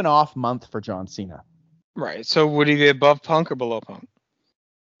a bit of an off month for John Cena. Right. So would he be above Punk or below Punk?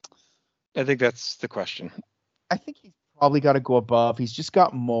 I think that's the question. I think he's probably got to go above. He's just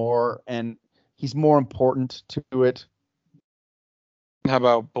got more, and he's more important to it. How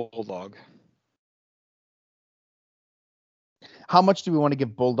about Bulldog? How much do we want to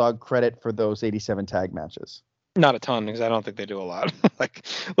give Bulldog credit for those 87 tag matches? Not a ton, because I don't think they do a lot.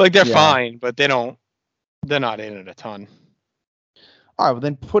 like they're fine, but they're not in it a ton. All right, well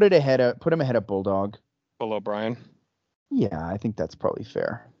then put him ahead of Bulldog. Below Brian. Yeah, I think that's probably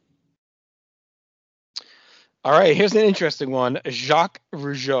fair. All right, here's an interesting one. Jacques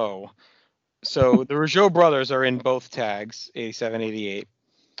Rougeau. So the Rougeau brothers are in both tags, 87, 88.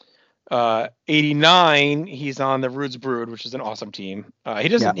 89, he's on the Roots Brood, which is an awesome team.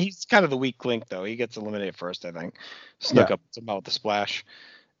 He's kind of the weak link, though. He gets eliminated first, I think. Snuck up about the splash.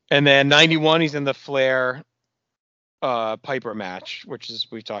 And then 91, he's in the Flair Piper match, which is,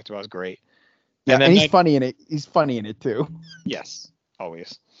 we've talked about, is great. Yeah, and he's funny in it. He's funny in it, too. Yes,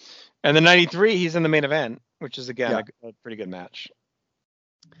 always. And then 93, he's in the main event, which is, again, a pretty good match.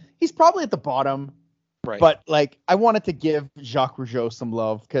 He's probably at the bottom. Right. But, like, I wanted to give Jacques Rougeau some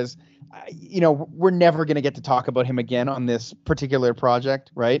love because, we're never going to get to talk about him again on this particular project,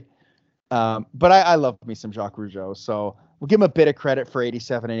 right? But I love me some Jacques Rougeau. So we'll give him a bit of credit for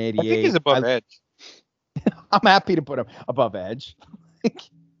 87 and 88. I think he's above Edge. I'm happy to put him above Edge.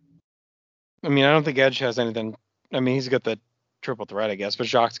 I mean, I don't think Edge has anything. I mean, he's got the triple threat, I guess, but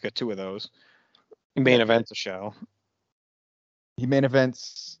Jacques got 2 of those. Main event's a show. He main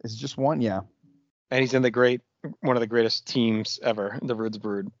events is just one, yeah. And he's in one of the greatest teams ever, the Roots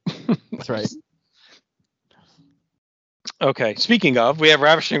Brood. That's right. Okay, speaking of, we have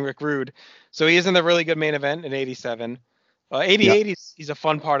Ravishing Rick Rude. So he is in the really good main event in 87. 88, he's a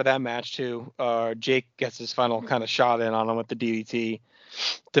fun part of that match, too. Jake gets his final kind of shot in on him with the DDT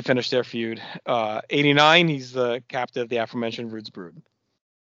to finish their feud. 89, he's the captain of the aforementioned Roots Brood.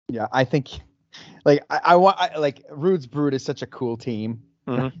 Yeah, I think, like, I want Roots Brood is such a cool team.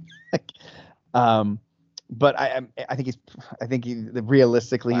 Mm-hmm. But I think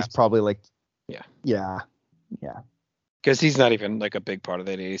realistically he's probably like, yeah. Because he's not even like a big part of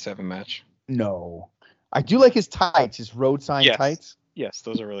that 87 match. No, I do like his tights, his road sign tights. Yes,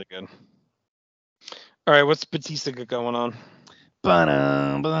 those are really good. All right, what's Batista got going on?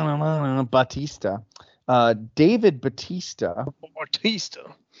 Batista. David Batista. Batista.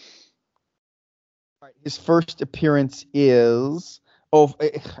 His first appearance is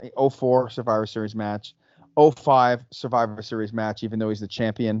 04 Survivor Series match. 05 Survivor Series match, even though he's the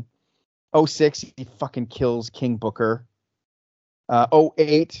champion. 06, he fucking kills King Booker.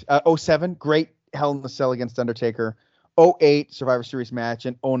 07, great Hell in the Cell against Undertaker. 08 Survivor Series match,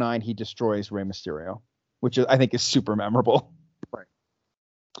 and 09 he destroys Rey Mysterio, which I think is super memorable. Right.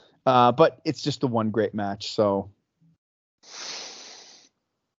 But it's just the one great match, so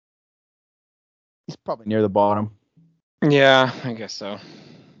he's probably near the bottom. Yeah, I guess so.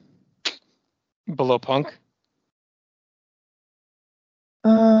 Below Punk?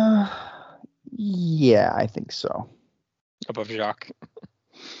 Yeah, I think so. Above Jacques?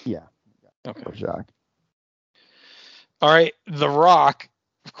 Yeah. Okay. Above Jacques. All right, The Rock,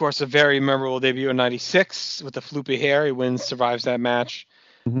 of course, a very memorable debut in 96 with the floopy hair. He wins, survives that match.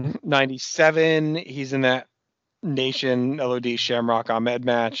 Mm-hmm. 97, he's in that Nation LOD Shamrock Ahmed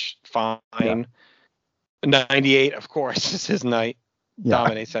match. Fine. Yeah. 98, of course, is his night. Yeah.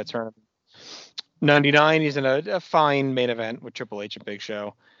 Dominates that tournament. 99, he's in a fine main event with Triple H and Big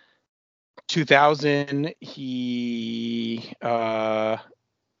Show. 2000,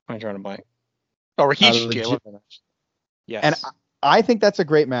 I'm drawing a blank. Oh, Rikishi. Yes. And I think that's a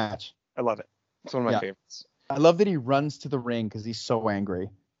great match. I love it. It's one of my favorites. I love that he runs to the ring because he's so angry.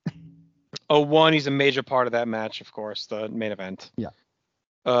 01, he's a major part of that match, of course, the main event. Yeah.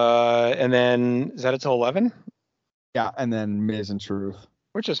 And then, is that until 11? Yeah, and then Miz and Truth.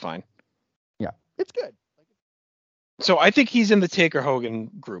 Which is fine. Yeah, it's good. So I think he's in the Taker Hogan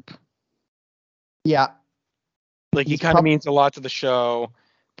group. Yeah. Like, he kind of means a lot to the show,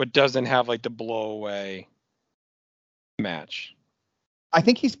 but doesn't have, like, the blow away match. I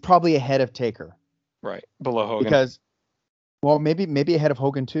think he's probably ahead of Taker. Right, below Hogan. Because, well, maybe ahead of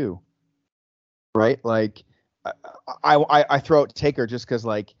Hogan, too. Right? Like, I throw out Taker just because,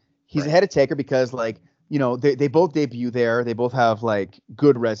 like, he's ahead of Taker because, like, you know, they both debut there. They both have, like,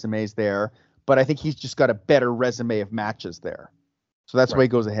 good resumes there. But I think he's just got a better resume of matches there. So that's why he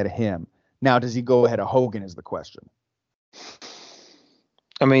goes ahead of him. Now, does he go ahead of Hogan is the question.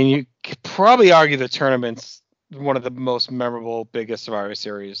 I mean, you could probably argue the tournament's one of the most memorable, biggest Survivor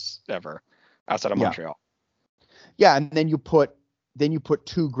Series ever outside of Montreal. Yeah, and then you put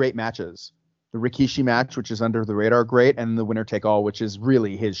two great matches. The Rikishi match, which is under the radar great, and the winner take all, which is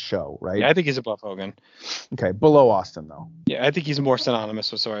really his show, right? Yeah, I think he's above Hogan. Okay, below Austin though. Yeah, I think he's more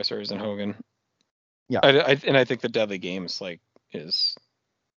synonymous with Survivor Series than Hogan. Yeah. I think the Deadly Games is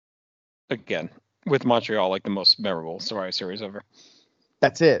again with Montreal like the most memorable Survivor Series ever.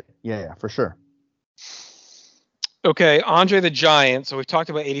 That's it. Yeah, for sure. Okay, Andre the Giant. So we've talked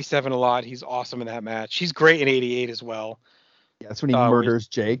about 87 a lot. He's awesome in that match. He's great in 88 as well. Yeah, that's when he murders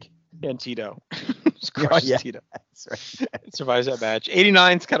Jake. And Tito. Tito. That's right. Survives that match.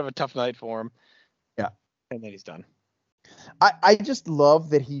 89's kind of a tough night for him. Yeah. And then he's done. I just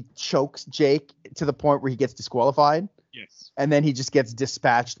love that he chokes Jake to the point where he gets disqualified. Yes. And then he just gets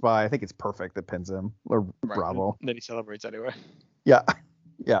dispatched by, I think it's Perfect that pins him, or Bravo. And then he celebrates anyway. Yeah.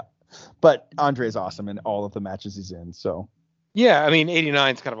 Yeah. But Andre is awesome in all of the matches he's in. So. Yeah, I mean,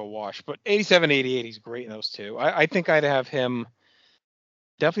 89's kind of a wash, but 87, 88, he's great in those two. I think I'd have him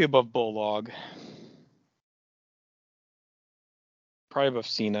definitely above Bulldog. Probably above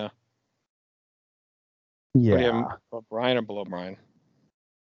Cena. Yeah. What do you have, above Brian or below Brian?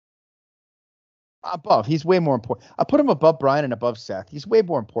 Above. He's way more important. I put him above Brian and above Seth. He's way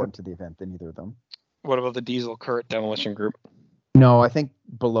more important to the event than either of them. What about the Diesel Kurt Demolition Group? No, I think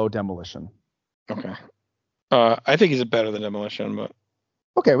below Demolition. Okay. I think he's better than Demolition, but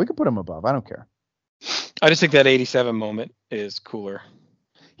okay, we can put him above. I don't care. I just think that 87 moment is cooler.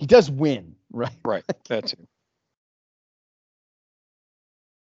 He does win, right? Right. That's it.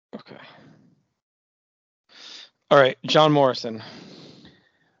 Okay. All right, John Morrison.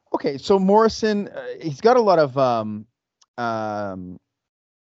 Okay, so Morrison, he's got a lot of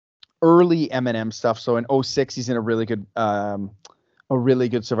early Eminem stuff. So in 06, he's in a really good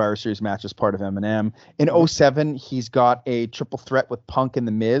Survivor Series match as part of Eminem. In 07, he's got a triple threat with Punk and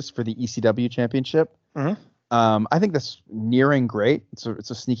The Miz for the ECW championship. Mm-hmm. I think that's nearing great. It's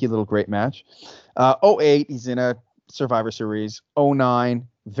a sneaky little great match. 08, he's in a Survivor Series. 09,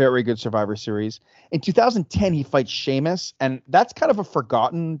 very good Survivor Series. In 2010, he fights Sheamus, and that's kind of a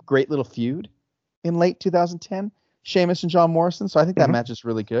forgotten great little feud in late 2010. Sheamus and John Morrison, so I think that match is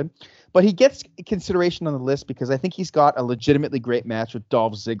really good. But he gets consideration on the list because I think he's got a legitimately great match with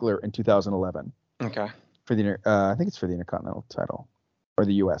Dolph Ziggler in 2011. Okay. For the I think it's for the Intercontinental title or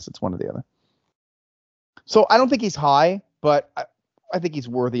the US. It's one or the other. So I don't think he's high, but I think he's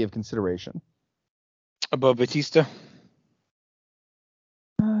worthy of consideration. Above Batista?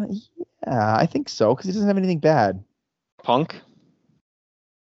 Yeah, I think so because he doesn't have anything bad. Punk?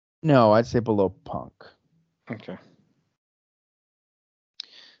 No, I'd say below Punk. Okay.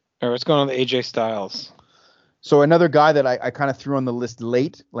 All right, what's going on with AJ Styles? So another guy that I kind of threw on the list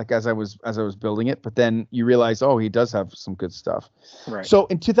late, like as I was building it, but then you realize, oh, he does have some good stuff. Right. So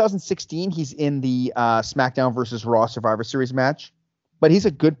in 2016, he's in the SmackDown versus Raw Survivor Series match, but he's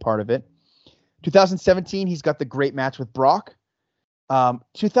a good part of it. 2017, he's got the great match with Brock.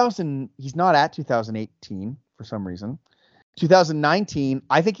 2000, he's not at 2018 for some reason. 2019,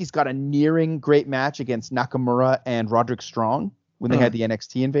 I think he's got a nearing great match against Nakamura and Roderick Strong when they had the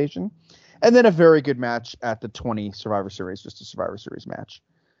NXT invasion. And then a very good match at the 20 Survivor Series, just a Survivor Series match.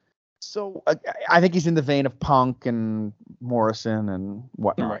 So I think he's in the vein of Punk and Morrison and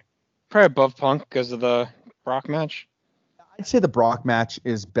whatnot. Right. Probably above Punk because of the Brock match. I'd say the Brock match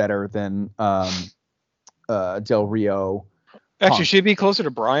is better than Del Rio. Actually, Punk. should he be closer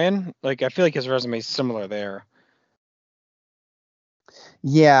to Bryan? Like, I feel like his resume is similar there.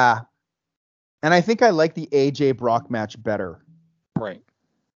 Yeah. And I think I like the AJ Brock match better. Right.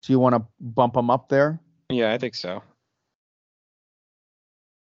 So you want to bump him up there? Yeah, I think so.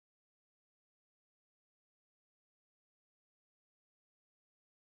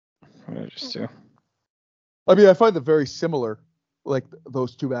 What did I just do? I mean, I find them very similar, like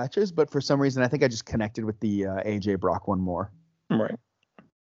those two matches, but for some reason, I think I just connected with the AJ Brock one more. Right.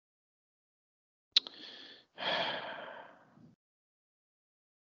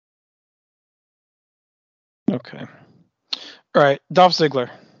 Okay. All right. Dolph Ziggler.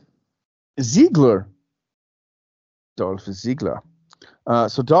 Dolph Ziggler.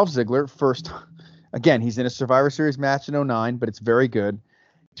 So Dolph Ziggler, first, again, he's in a Survivor Series match in 09, but it's very good.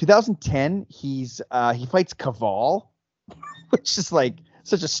 2010, he fights Caval, which is like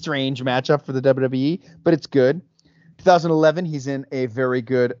such a strange matchup for the WWE, but it's good. 2011, he's in a very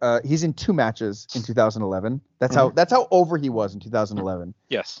good. He's in 2 matches in 2011. That's how over he was in 2011.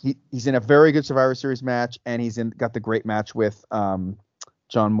 Yes. He's in a very good Survivor Series match, and got the great match with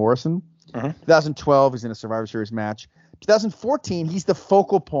John Morrison. 2012, he's in a Survivor Series match. 2014, he's the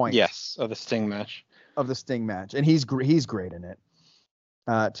focal point. Yes, of the Sting match. And he's great in it.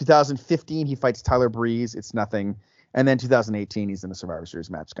 2015, he fights Tyler Breeze. It's nothing. And then 2018, he's in a Survivor Series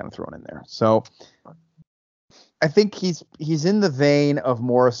match, kind of thrown in there. So I think he's in the vein of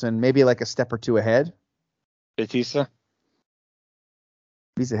Morrison, maybe like a step or two ahead. Batista?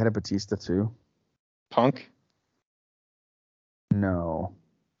 He's ahead of Batista too. Punk? No.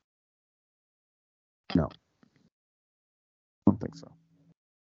 I don't think so.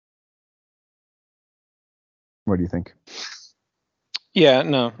 What do you think? Yeah,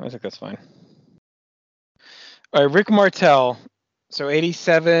 no, I think that's fine. All right, Rick Martel. So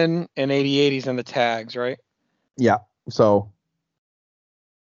 87 and 88, he's in the tags, right? Yeah. So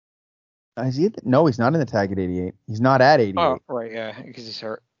is he? No, he's not in the tag at 88. He's not at 88. Oh, right, yeah, because he's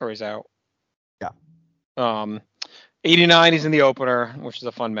hurt or he's out. Yeah. 89, he's in the opener, which is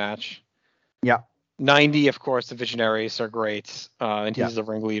a fun match. Yeah. 90, of course, the Visionaries are great, and he's the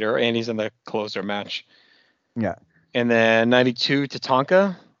ringleader, and he's in the closer match. Yeah. And then 92,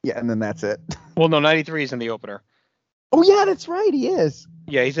 Tatanka. Yeah, and then that's it. Well, no, 93 is in the opener. Oh, yeah, that's right. He is.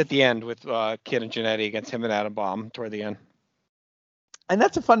 Yeah, he's at the end with Kid and Jannetty against him and Adam Bomb toward the end. And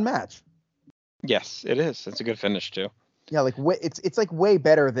that's a fun match. Yes, it is. It's a good finish, too. Yeah, like it's like way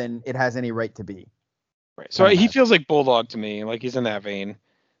better than it has any right to be. Right. So he feels like Bulldog to me, like he's in that vein.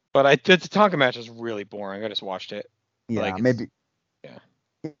 But the Tatanka match is really boring. I just watched it. Yeah, like maybe. Yeah.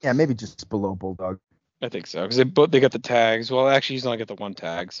 Yeah, maybe just below Bulldog. I think so, because they got the tags. Well, actually, he's not got the one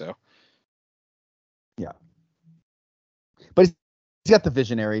tag, so. Yeah. But he's got the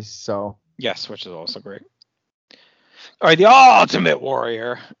Visionaries, so. Yes, which is also great. All right, the Ultimate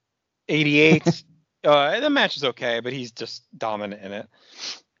Warrior, 88. The match is okay, but he's just dominant in it.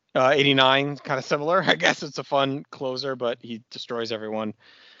 89, kind of similar. I guess it's a fun closer, but he destroys everyone.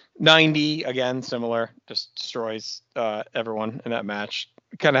 90, again, similar. Just destroys everyone in that match.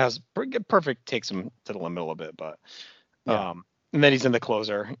 Kind of has perfect, takes him to the limit a little bit, but and then he's in the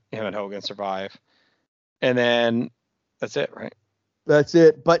closer. Him and Hogan survive, and then that's it, right? That's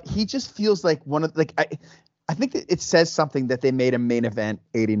it. But he just feels like one of I think that it says something that they made a main event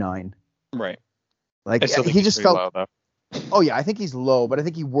 89. Right. Like he just felt. Low, oh yeah, I think he's low, but I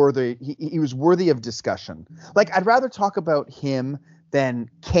think he was worthy of discussion. Like I'd rather talk about him than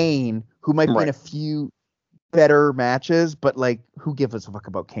Kane, who might be in a few better matches, but like who gives a fuck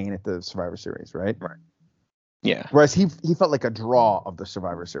about Kane at the Survivor Series, right? Right. Yeah. Whereas he felt like a draw of the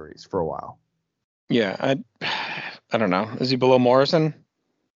Survivor Series for a while. Yeah, I don't know. Is he below Morrison?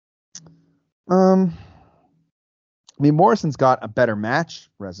 I mean, Morrison's got a better match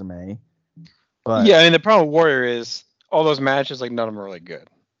resume, but yeah, I mean the problem with Warrior is all those matches, like none of them are really good.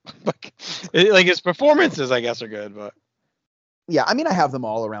 like his performances, I guess, are good, but yeah, I mean, I have them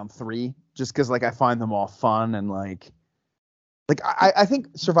all around 3, just because like I find them all fun and like I think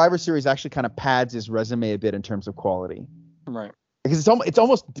Survivor Series actually kind of pads his resume a bit in terms of quality, right? Because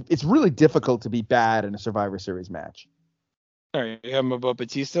it's really difficult to be bad in a Survivor Series match. All right, you have him above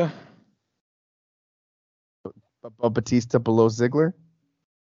Batista. Above Batista, below Ziggler,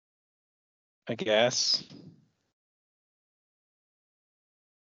 I guess.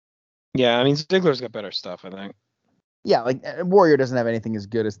 Yeah, I mean Ziggler's got better stuff, I think. Yeah, like Warrior doesn't have anything as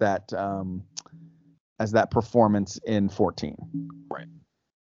good as that performance in 14. Right.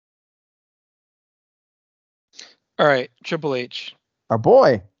 All right, Triple H. Our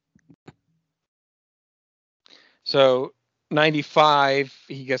boy. So 95,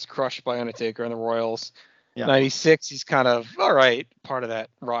 he gets crushed by Undertaker and the Royals. Yeah. 96, he's kind of all right, part of that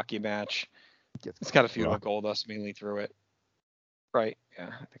Rocky match. It's kind of feuded with Goldust mainly through it. Right. Yeah,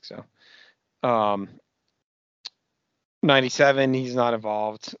 I think so. 97, he's not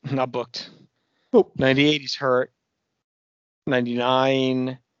involved, not booked. Oh. 98, he's hurt.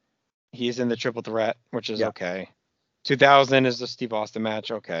 99, he's in the triple threat, which is okay. 2000 is the Steve Austin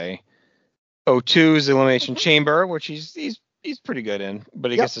match, okay. 02 is the Elimination Chamber, which he's pretty good in, but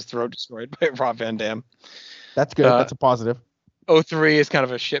he gets his throat destroyed by Rob Van Dam. That's good. That's a positive. 03 is kind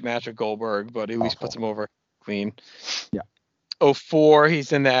of a shit match with Goldberg, but at least puts him over clean. Yeah. 04,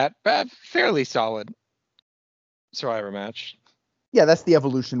 he's in that fairly solid Survivor match. Yeah, that's the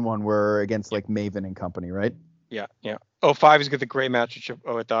Evolution one where against like Maven and company, right? Yeah. 05, he's got the great match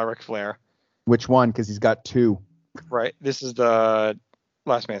with Ric Flair. Which one? Because he's got 2. Right. This is the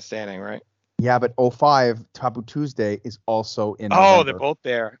Last Man Standing, right? Yeah, but 05, Taboo Tuesday is also in November. They're both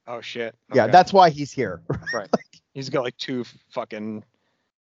there. Oh, shit. Okay. Yeah, that's why he's here. Right. He's got like two fucking.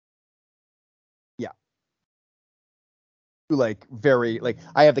 Like very like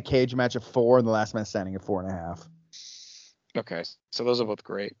I have the cage match at 4 and the last man standing at 4.5. Okay, so those are both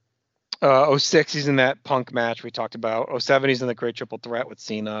great. 06, he's in that Punk match we talked about. 07, he's in the Great Triple Threat with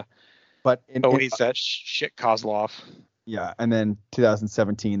Cena. But he's that shit Kozlov. Yeah, and then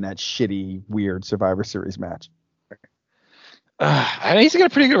 2017, that shitty, weird Survivor Series match. He's got a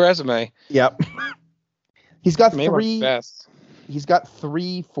pretty good resume. Yep. He's got Maybe three. Best. He's got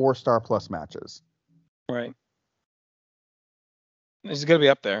 3 4-star plus matches. Right. He's gonna be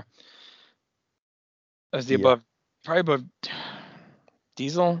up there. As the above, probably above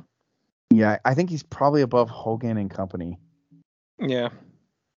Diesel. Yeah, I think he's probably above Hogan and company. Yeah.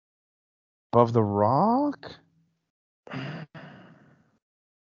 Above The Rock?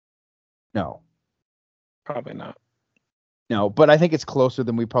 No. Probably not. No, but I think it's closer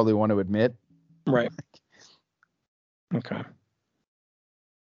than we probably want to admit. Right. Okay.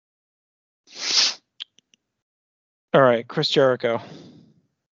 All right, Chris Jericho.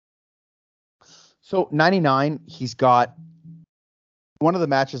 So 99, he's got one of the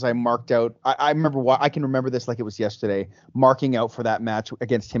matches I marked out. I remember I can remember this like it was yesterday, marking out for that match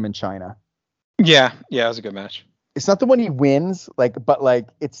against him in China. Yeah, it was a good match. It's not the one he wins, but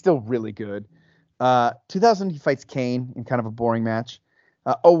it's still really good. 2000, he fights Kane in kind of a boring match.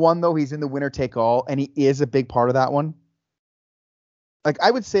 01, though, he's in the winner take all, and he is a big part of that one. Like,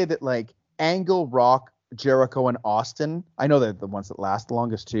 I would say that, like, Angle, Rock, Jericho, and Austin, I know they're the ones that last the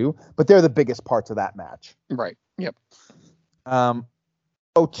longest, too, but they're the biggest parts of that match. Right. Yep. 02,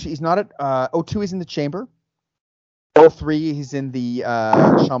 he's not at, 02, he's in the Chamber. 03, he's in the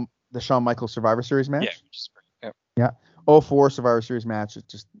Shawn Michaels Survivor Series match. Yeah. Which is great. Yeah. 04 Survivor Series match is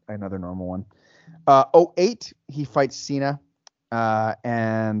just another normal one. 08, he fights Cena.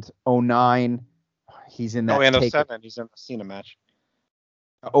 And 09, he's in that. Oh, and 07, he's in the Cena match.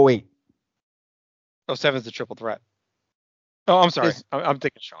 08. 07 is the triple threat. Oh, I'm sorry. I'm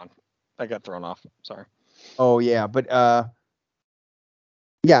thinking Sean. I got thrown off. Sorry. Oh, yeah. But,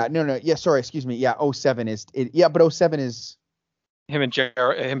 yeah, no. Yeah, sorry. Excuse me. Yeah, 07 is. But 07 is. Him and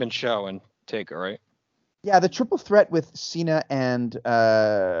Show and Taker, right? Yeah, the triple threat with Cena and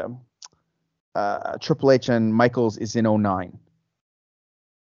Triple H and Michaels is in 09.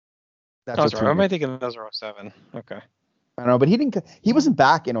 That's right. Am I thinking those are 07? Okay. I don't know, but he wasn't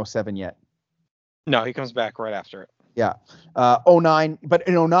back in 07 yet. No, he comes back right after it. Yeah. 09, but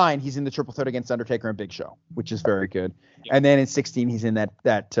in 09, he's in the triple threat against Undertaker and Big Show, which is very good. Yeah. And then in 16, he's in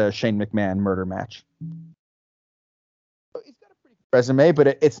that Shane McMahon murder match. So he's got a pretty good resume,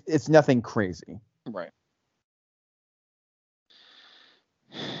 but it's nothing crazy. Right.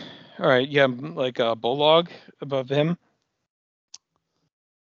 All right. Yeah, like a Bulldog above him.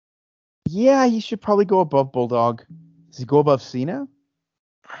 Yeah, he should probably go above Bulldog. Does he go above Cena?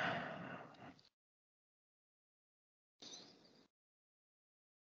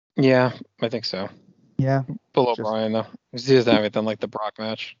 Yeah, I think so. Yeah. Below Bryan, though. He doesn't have anything like the Brock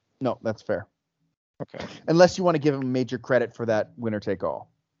match. No, that's fair. Okay. Unless you want to give him major credit for that winner take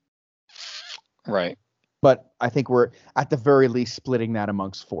all. Right. But I think we're at the very least splitting that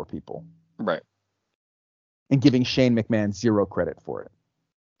amongst 4 people. Right. And giving Shane McMahon 0 credit for it.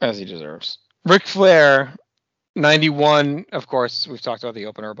 As he deserves. Ric Flair, 91, of course, we've talked about the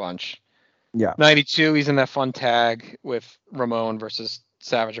opener a bunch. Yeah. 92, he's in that fun tag with Ramon versus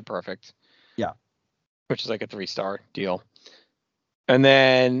Savage and Perfect. Yeah. Which is like a 3-star deal. And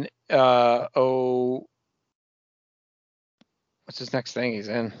then, what's his next thing he's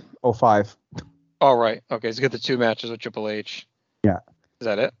in? 05. Oh, right. Okay, he's got the 2 matches with Triple H. Yeah. Is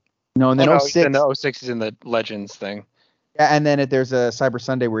that it? No, and then 06. And the 06 is in the Legends thing. Yeah, and then there's a Cyber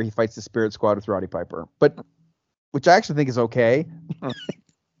Sunday where he fights the Spirit Squad with Roddy Piper, which I actually think is okay.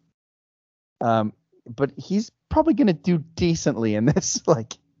 But he's probably going to do decently in this.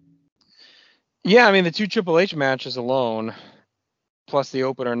 Yeah, I mean the 2 Triple H matches alone, plus the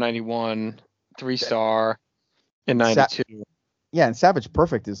opener 91, 3-star in 92. Yeah, and Savage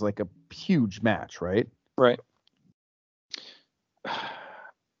Perfect is like a huge match, right? Right. All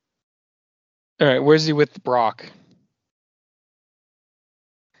right, where's he with Brock?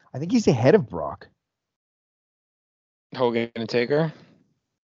 I think he's ahead of Brock. Hogan and Taker.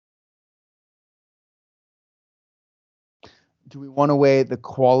 Do we want to weigh the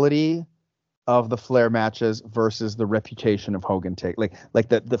quality of the Flair matches versus the reputation of Hogan Taker? Like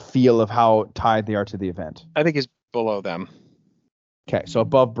the feel of how tied they are to the event? I think he's below them. Okay, so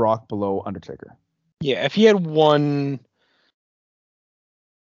above Brock, below Undertaker. Yeah, if he had one,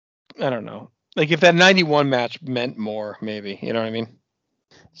 I don't know. Like if that 91 match meant more, maybe. You know what I mean?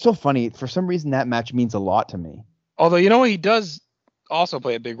 So funny. For some reason, that match means a lot to me. Although, you know what? He does also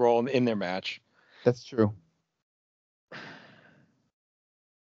play a big role in their match. That's true.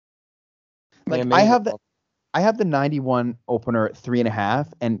 Like Yeah, I maybe have the 91 opener at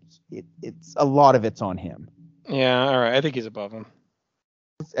 3.5, and it's a lot of it's on him. Yeah, all right. I think he's above him.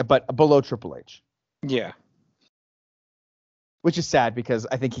 But below Triple H. Yeah. Which is sad because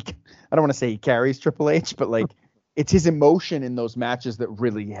I think I don't want to say he carries Triple H, but like it's his emotion in those matches that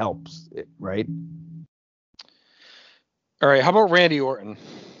really helps it, right? All right. How about Randy Orton?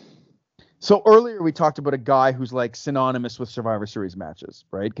 So earlier we talked about a guy who's like synonymous with Survivor Series matches,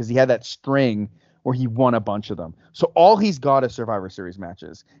 right? Because he had that string where he won a bunch of them. So all he's got is Survivor Series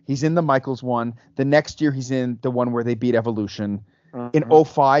matches. He's in the Michaels one. The next year he's in the one where they beat Evolution. In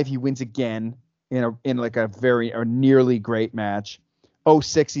 05 he wins again in like a nearly great match.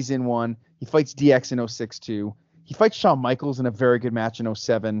 06 he's in one. He fights DX in 06 too. He fights Shawn Michaels in a very good match in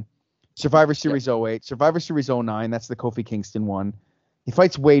 07. Survivor Series 08. Survivor Series 09. That's the Kofi Kingston one. He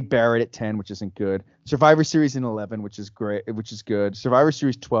fights Wade Barrett at 10, which isn't good. Survivor Series in 11, which is great, which is good. Survivor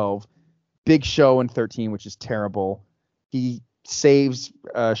Series 12. Big Show in 13, which is terrible. He saves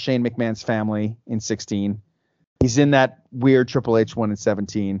Shane McMahon's family in 16. He's in that weird Triple H one in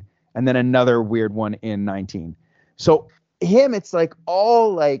 17, and then another weird one in 19. So him, it's like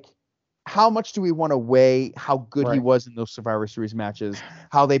all like, how much do we want to weigh how good he was in those Survivor Series matches?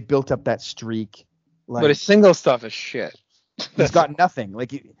 How they built up that streak. Like, But his single stuff is shit. he's got nothing.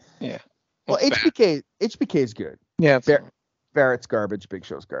 Like, Yeah. well, It's bad. HBK is good. Yeah. Barrett's garbage. Big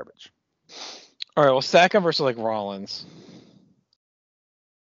Show's garbage. All right. Well, Saka versus like Rollins.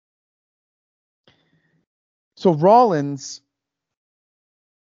 So Rollins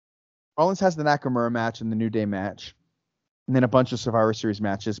has the Nakamura match and the New Day match, and then a bunch of Survivor Series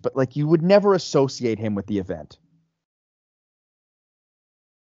matches. But like, you would never associate him with the event.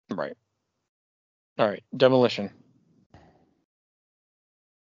 Right. All right. Demolition.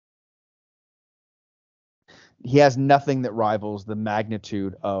 He has nothing that rivals the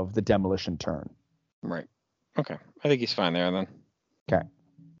magnitude of the Demolition turn. Right. Okay. I think he's fine there then. Okay.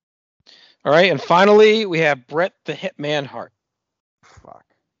 All right. And finally, we have Bret the Hitman Hart. Fuck.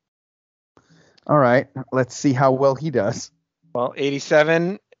 All right. Let's see how well he does. Well,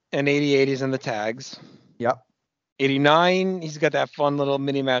 87 and 88 he's in the tags. Yep. 89, he's got that fun little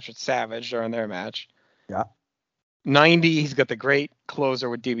mini match with Savage during their match. Yeah. 90, he's got the great closer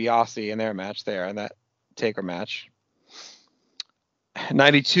with DiBiase in their match there in that Taker match.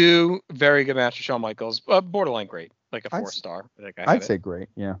 92, very good match with Shawn Michaels. Borderline great, like a 4-star. I'd say great.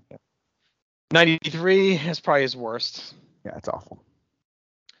 Yeah. 93 is probably his worst. Yeah, it's awful.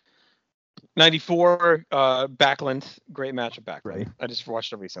 94, Backlund, great match with Backlund. Right. I just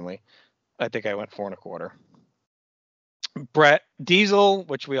watched it recently. I think I went 4.25. Bret Diesel,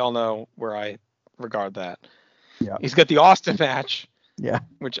 which we all know where I regard that. Yeah. He's got the Austin match. Yeah.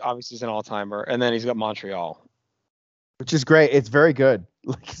 Which obviously is an all-timer, and then he's got Montreal, which is great. It's very good.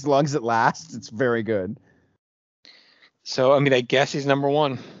 Like, as long as it lasts, it's very good. So I mean, I guess he's number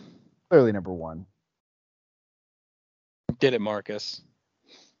one. Clearly number one. Did it, Marcus?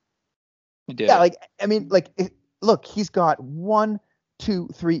 You did. Yeah, it. like I mean, like look, he's got 1, 2,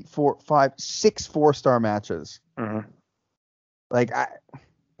 3, 4, 5, 6 4-star matches. Mm-hmm. Like,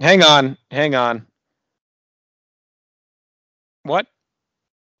 hang on. What?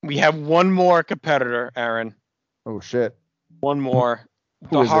 We have one more competitor, Aaron. Oh shit. One more.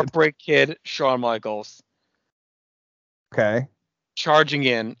 The Heartbreak Kid, Shawn Michaels. Okay. Charging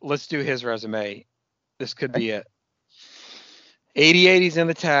in. Let's do his resume. This could be it. 88, he's in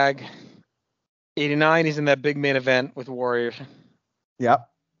the tag. 89, he's in that big main event with Warrior. Yep.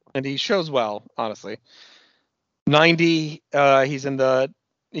 And he shows well, honestly. 90, he's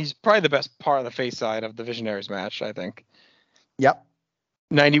probably the best part of the face side of the Visionaries match, I think. Yep.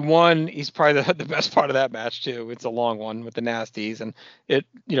 91, he's probably the best part of that match too. It's a long one with the nasties, and it,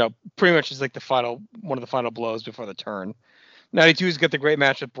 pretty much is like one of the final blows before the turn. 92, he's got the great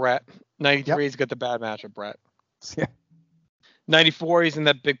match with Bret. 93, he's got the bad match with Bret. Yeah. 94, he's in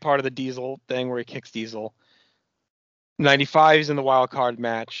that big part of the Diesel thing where he kicks Diesel. 95, he's in the wild card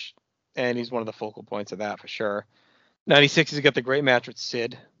match, and he's one of the focal points of that for sure. 96, he's got the great match with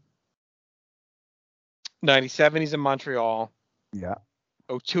Sid. 97, he's in Montreal. Yeah.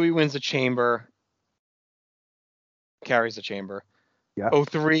 02, he wins the Chamber. Carries the Chamber. Yeah.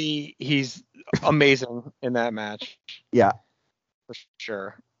 03, he's amazing in that match. Yeah. For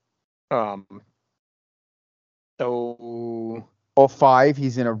sure. 05,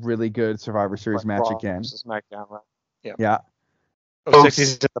 he's in a really good Survivor Series match Raw again. versus SmackDown, right? Yeah. 06,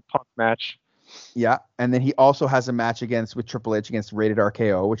 he's in the Punk match. Yeah. And then he also has a match with Triple H against Rated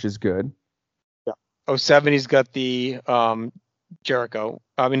RKO, which is good. Yeah. 07, he's got the Orton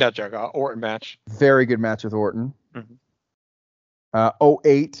match. Very good match with Orton. Mhm.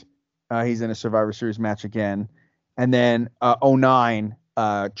 08, he's in a Survivor Series match again. And then 09,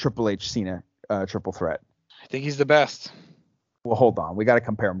 Triple H Cena triple threat. I think he's the best. Well, hold on. We got to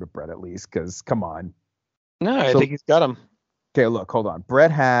compare him to Brett at least, because come on. No, I think he's got him. Okay, look, hold on.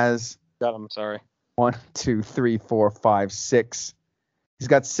 Brett has Got him, sorry. 1, 2, 3, 4, 5, 6. He's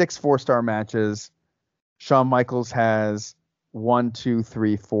got 6 4-star matches. Shawn Michaels has 1, 2,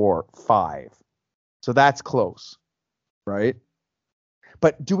 3, 4, 5. So that's close, right?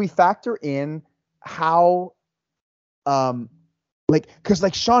 But do we factor in how, because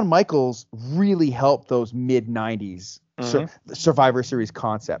Shawn Michaels really helped those mid 90s Survivor Series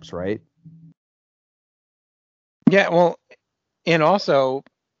concepts, right? Yeah, well, and also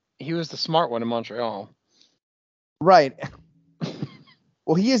he was the smart one in Montreal. Right.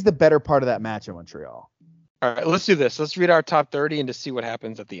 Well, he is the better part of that match in Montreal. All right, let's do this. Let's read our top 30 and just see what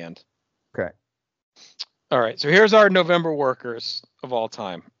happens at the end. Okay. All right, so here's our November workers of all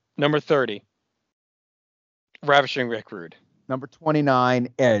time. Number 30, Ravishing Rick Rude. Number 29,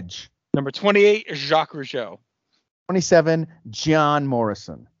 Edge. Number 28, Jacques Rougeau. 27, John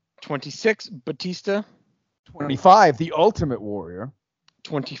Morrison. 26, Batista. 25, The Ultimate Warrior.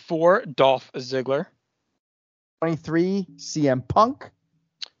 24, Dolph Ziggler. 23, CM Punk.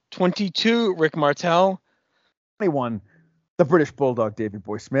 22, Rick Martel. 21, the British Bulldog, David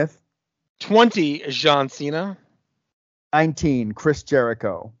Boy Smith. 20, John Cena. 19, Chris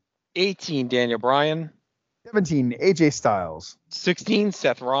Jericho. 18, Daniel Bryan. 17, AJ Styles. 16,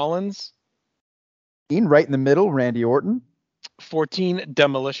 Seth Rollins. 15, right in the middle, Randy Orton. 14,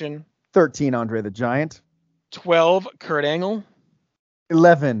 Demolition. 13, Andre the Giant. 12, Kurt Angle.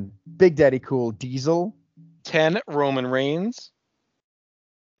 11, Big Daddy Cool Diesel. 10, Roman Reigns.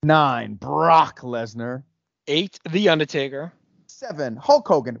 9, Brock Lesnar. 8, The Undertaker. 7, Hulk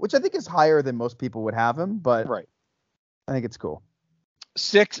Hogan, which I think is higher than most people would have him, but Right. I think it's cool.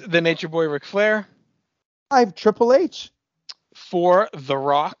 6, The Nature Boy Ric Flair. 5, Triple H. 4, The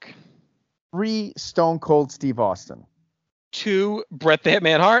Rock. 3, Stone Cold Steve Austin. 2, Bret the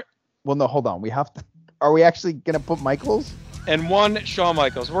Hitman Hart. Well, no, hold on. We have to. Are we actually going to put Michaels? And 1, Shawn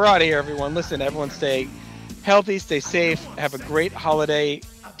Michaels. We're out of here, everyone. Listen, everyone stay healthy, stay safe, have a great holiday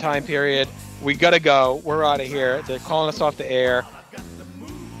time period. We got to go. We're out of here. They're calling us off the air.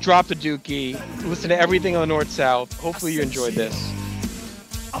 Drop the dookie. Listen to everything on the North-South. Hopefully you enjoyed this.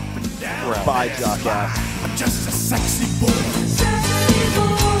 We're out. Bye, jackass. I'm just a sexy boy.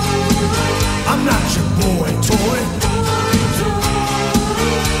 I'm not your boy toy.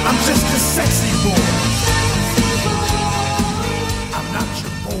 I'm just a sexy boy. I'm not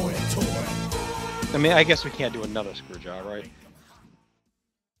your boy toy. I mean, I guess we can't do another screw job, right?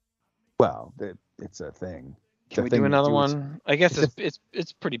 Well, it's a thing. Can we do another one? I guess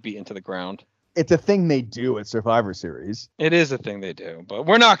it's pretty beaten to the ground. It's a thing they do at Survivor Series. It is a thing they do, but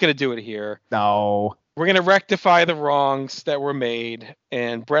we're not going to do it here. No. We're going to rectify the wrongs that were made,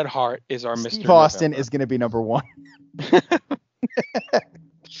 and Bret Hart is our Mr. Steve Austin November. is going to be number 1.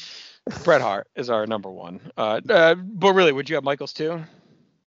 Bret Hart is our number 1. But really, would you have Michaels too?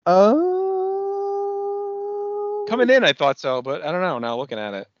 Coming in, I thought so, but I don't know. Now looking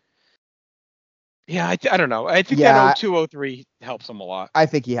at it. Yeah, I don't know. I think that 0203 helps him a lot. I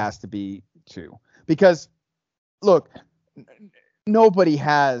think he has to be 2. Because, look, nobody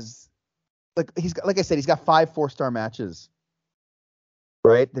has... Like I said, he's got 5 4-star matches,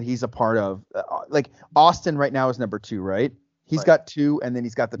 right? That he's a part of. Austin right now is number 2, right? He's got 2, and then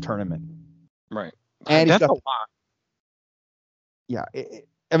he's got the tournament. Right. And that's he's got a lot. Yeah.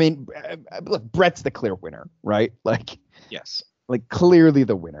 I mean, look, Brett's the clear winner, right? Yes. Clearly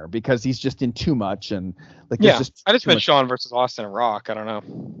the winner because he's just in too much and yeah. Just I just meant much. Shawn versus Austin and Rock. I don't know.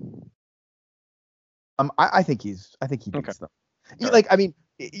 I think he beats them. Right. I mean,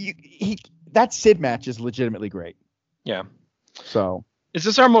 that Sid match is legitimately great. Yeah. So is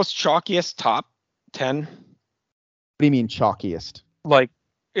this our most chalkiest top 10? What do you mean chalkiest?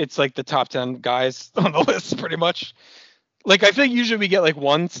 It's the top 10 guys on the list pretty much. I think usually we get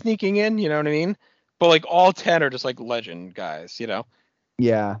one sneaking in, you know what I mean? But all 10 are just legend guys, you know?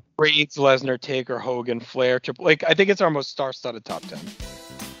 Yeah. Reigns, Lesnar, Taker, Hogan, Flair, Triple. I think it's our most star-studded top 10.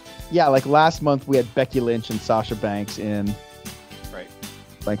 Yeah, last month we had Becky Lynch and Sasha Banks in.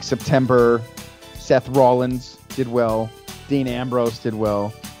 Right. September, Seth Rollins did well. Dean Ambrose did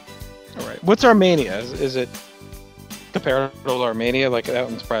well. All right. What's our Mania? Is it comparable to our Mania? That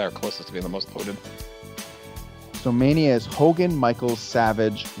one's probably our closest to being the most loaded. So Mania is Hogan, Michaels,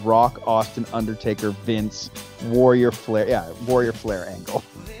 Savage, Rock, Austin, Undertaker, Vince, Warrior, Flair. Yeah, Warrior, Flair, Angle.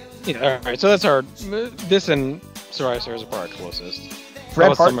 Yeah, all right. So that's our this and Survivor Series are probably our closest.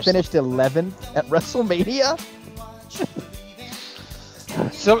 Bret Hart finished 11th at WrestleMania.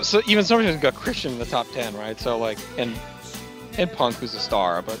 So even somebody's got Christian in the top 10, right? So like and Punk, who's a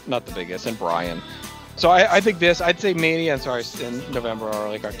star, but not the biggest, and Bryan. So I think I'd say Mania and November are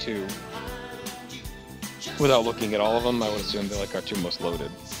like our two. Without looking at all of them, I would assume they're like our two most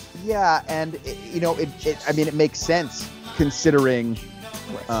loaded. Yeah, and it makes sense considering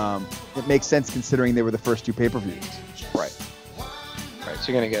they were the first two pay-per-views. Right. Right.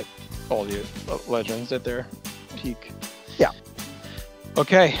 So you're gonna get all the legends at their peak. Yeah.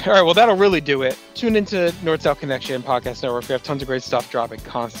 Okay. All right. Well, that'll really do it. Tune into North South Connection Podcast Network. We have tons of great stuff dropping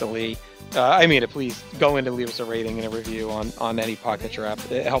constantly. Please go in and leave us a rating and a review on any podcatcher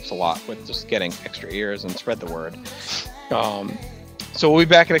app. It helps a lot with just getting extra ears and spread the word. So we'll be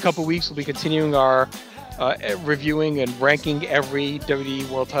back in a couple weeks. We'll be continuing our reviewing and ranking every WWE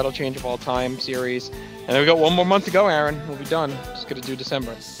World Title Change of all time series. And then we got one more month to go, Aaron. We'll be done. Just gonna do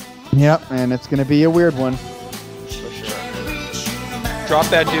December. Yep, and it's gonna be a weird one. For sure. Drop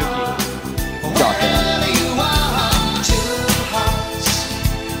that dookie. Drop that.